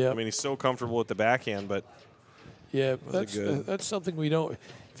hit. Yeah. I mean, he's so comfortable with the backhand, but yeah, that's something we don't.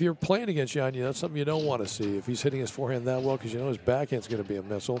 If you're playing against John, that's something you don't want to see. If he's hitting his forehand that well, because you know his backhand's going to be a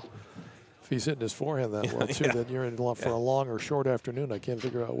missile. If he's hitting his forehand that well too, then you're in for a long or short afternoon. I can't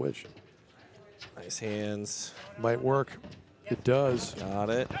figure out which. Nice hands. Might work. It does. Got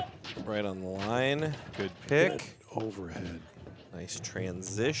it. Right on the line. Good pick. Good overhead. Nice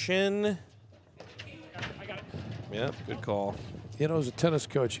transition. Yep, good call. You know, as a tennis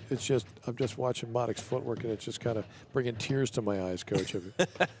coach, it's just I'm just watching Modic's footwork, and it's just kind of bringing tears to my eyes, Coach. Like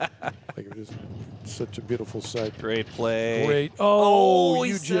it was such a beautiful sight. Great play. Great. Oh,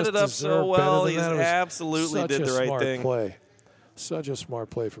 he you set just it up so well. He absolutely did the right thing. Play. Such a smart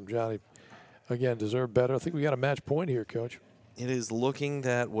play from Johnny. Again, deserved better. I think we got a match point here, Coach. It is looking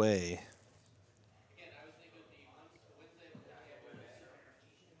that way.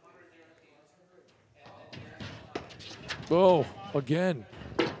 Oh, again.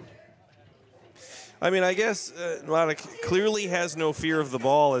 I mean, I guess Monik clearly has no fear of the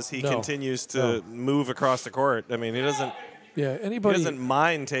ball as he continues to move across the court. I mean, he doesn't. Yeah, He doesn't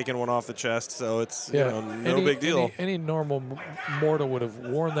mind taking one off the chest, so it's no big deal. Any normal mortal would have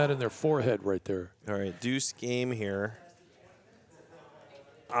worn that in their forehead right there. All right, deuce game here.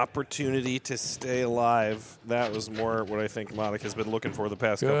 Opportunity to stay alive. That was more what I think Monik has been looking for the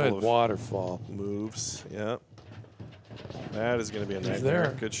past couple of waterfall moves. Yep. That is going to be a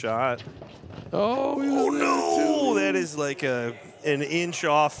nightmare. Good shot. Oh no! That is like an inch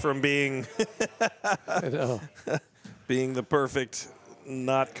off from being I know. being the perfect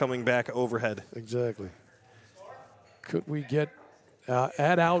not coming back overhead. Exactly. Could we get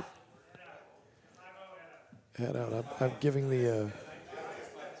add out? Add out. I'm giving the.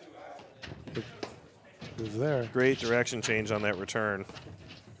 It was there. Great direction change on that return.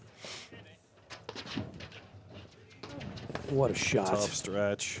 What a shot. Tough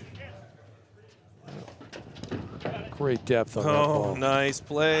stretch. Great depth on that ball. Nice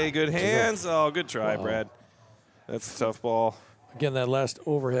play. Good hands. Oh, good try, Brad. That's a tough ball. Again, that last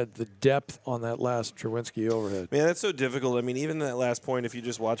overhead, the depth on that last Czerwinski overhead. Man, that's so difficult. I mean, even that last point, if you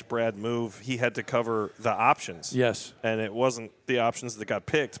just watch Brad move, he had to cover the options. Yes. And it wasn't the options that got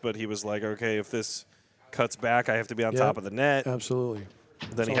picked, but he was like, okay, if this cuts back, I have to be on top of the net. Absolutely.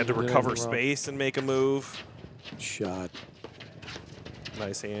 Then he had to recover space and make a move. Shot.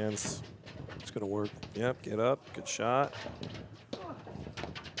 Nice hands. It's going to work. Yep, get up. Good shot.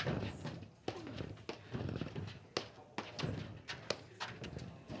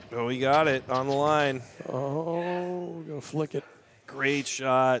 Oh, he got it on the line. Oh, we're going to flick it. Great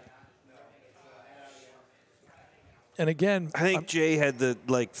shot. And again, I think Jay had the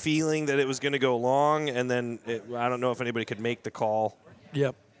feeling that it was going to go long, and then I don't know if anybody could make the call.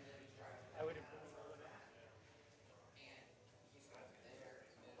 Yep.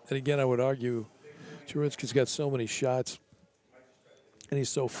 And again, I would argue Czerwinski's got so many shots, and he's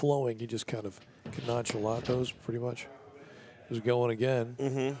so flowing, he just kind of can nonchalant those pretty much. He was going again.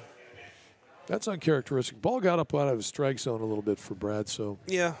 Mm-hmm. That's uncharacteristic. Ball got up out of his strike zone a little bit for Brad. So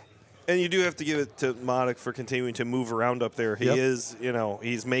yeah, and you do have to give it to Monik for continuing to move around up there. He is,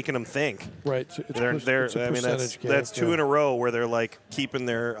 he's making them think. Right. That's two in a row where they're keeping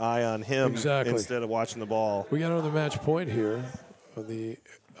their eye on him instead of watching the ball. We got another match point here on the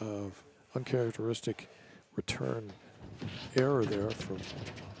uncharacteristic return error there from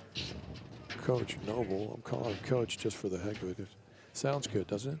Coach Noble. I'm calling him Coach just for the heck of it. It sounds good,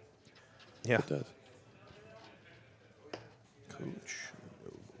 doesn't it? Yeah. It does. Coach.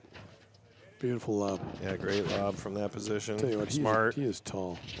 Beautiful lob. Yeah, great lob from that position. Tell you what, smart. He is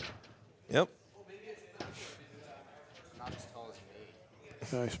tall. Yep. Not as tall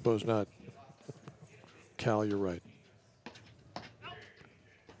as me. I suppose not. Cal, you're right.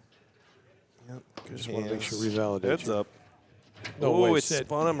 Yep. I just want to make sure we validate Heads you. up. No, it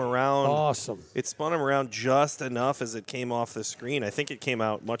spun him around. Awesome. It spun him around just enough as it came off the screen. I think it came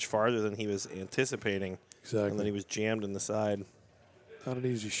out much farther than he was anticipating. Exactly. And then he was jammed in the side. Not an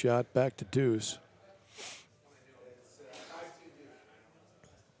easy shot. Back to deuce.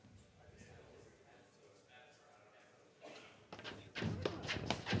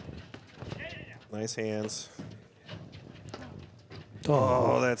 Nice hands.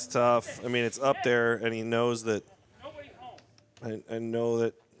 Oh, that's tough. I mean, it's up there, and he knows that. I know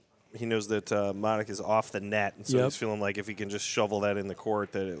that he knows that Monik is off the net, and so he's feeling like if he can just shovel that in the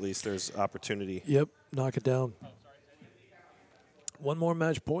court, that at least there's opportunity. Yep, knock it down. One more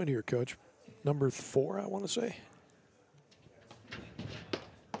match point here, Coach. Number 4, I want to say.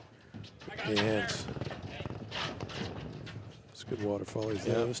 Hands. It's a good waterfall. He's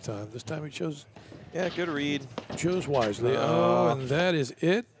there this time. This time he chose. Yeah, good read. Chose wisely. And that is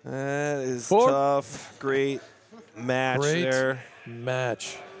it. That is tough. Great match there.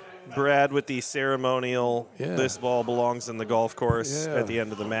 Match. Brad with the ceremonial, this ball belongs in the golf course at the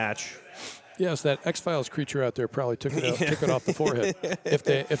end of the match. Yes, that X-Files creature out there probably took it, took it off the forehead,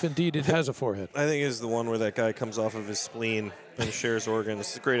 if indeed it has a forehead. I think it's the one where that guy comes off of his spleen and shares organs.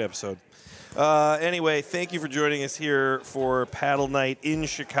 It's a great episode. Anyway, thank you for joining us here for Paddle Night in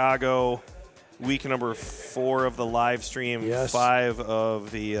Chicago, week number 4 of the live stream, 5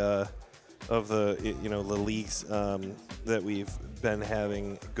 of the the leagues that we've been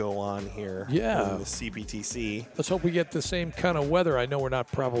having go on here. Yeah. In the CPTC. Let's hope we get the same kind of weather. I know we're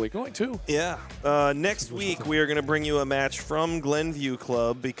not probably going to. Yeah. Next week, we are going to bring you a match from Glenview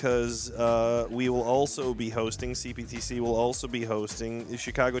Club because we will also be hosting, CPTC will also be hosting the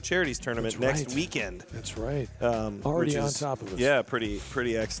Chicago Charities Tournament next weekend. That's right. Already on top of us. Yeah, pretty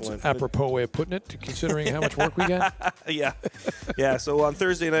excellent. Apropos way of putting it, considering how much work we got. Yeah. Yeah, so on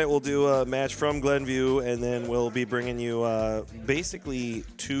Thursday night, we'll do a match from Glenview, and then we'll be bringing you basically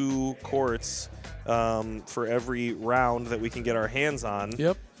 2 courts for every round that we can get our hands on.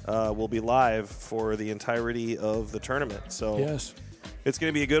 Yep. We'll be live for the entirety of the tournament. So yes. It's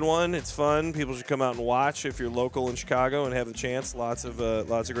going to be a good one. It's fun. People should come out and watch if you're local in Chicago and have the chance. Lots of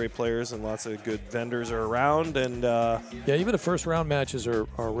great players and lots of good vendors are around. And yeah, even the first round matches are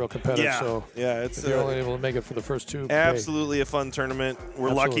real competitive. Yeah, so yeah, it's if you're only able to make it for the first 2. Absolutely a fun tournament. We're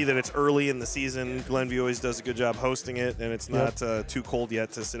Absolutely. lucky that it's early in the season. Glenview always does a good job hosting it, and it's not too cold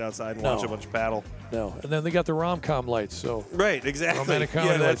yet to sit outside and watch a bunch of paddle. No, and then they got the rom-com lights. So right, exactly. Romantic yeah,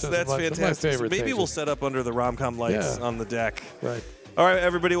 comedy that's lights. fantastic. My favorite So maybe things. we'll set up under the rom-com lights on the deck. Right. All right,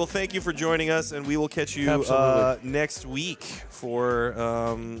 everybody. Well, thank you for joining us, and we will catch you next week for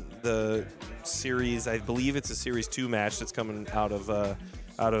the series. I believe it's a Series 2 match that's coming out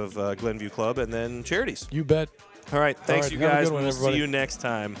of Glenview Club, and then Charities. You bet. All right. Thanks, you Have a guys. good one, We'll everybody. see you next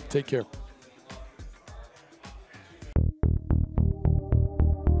time. Take care.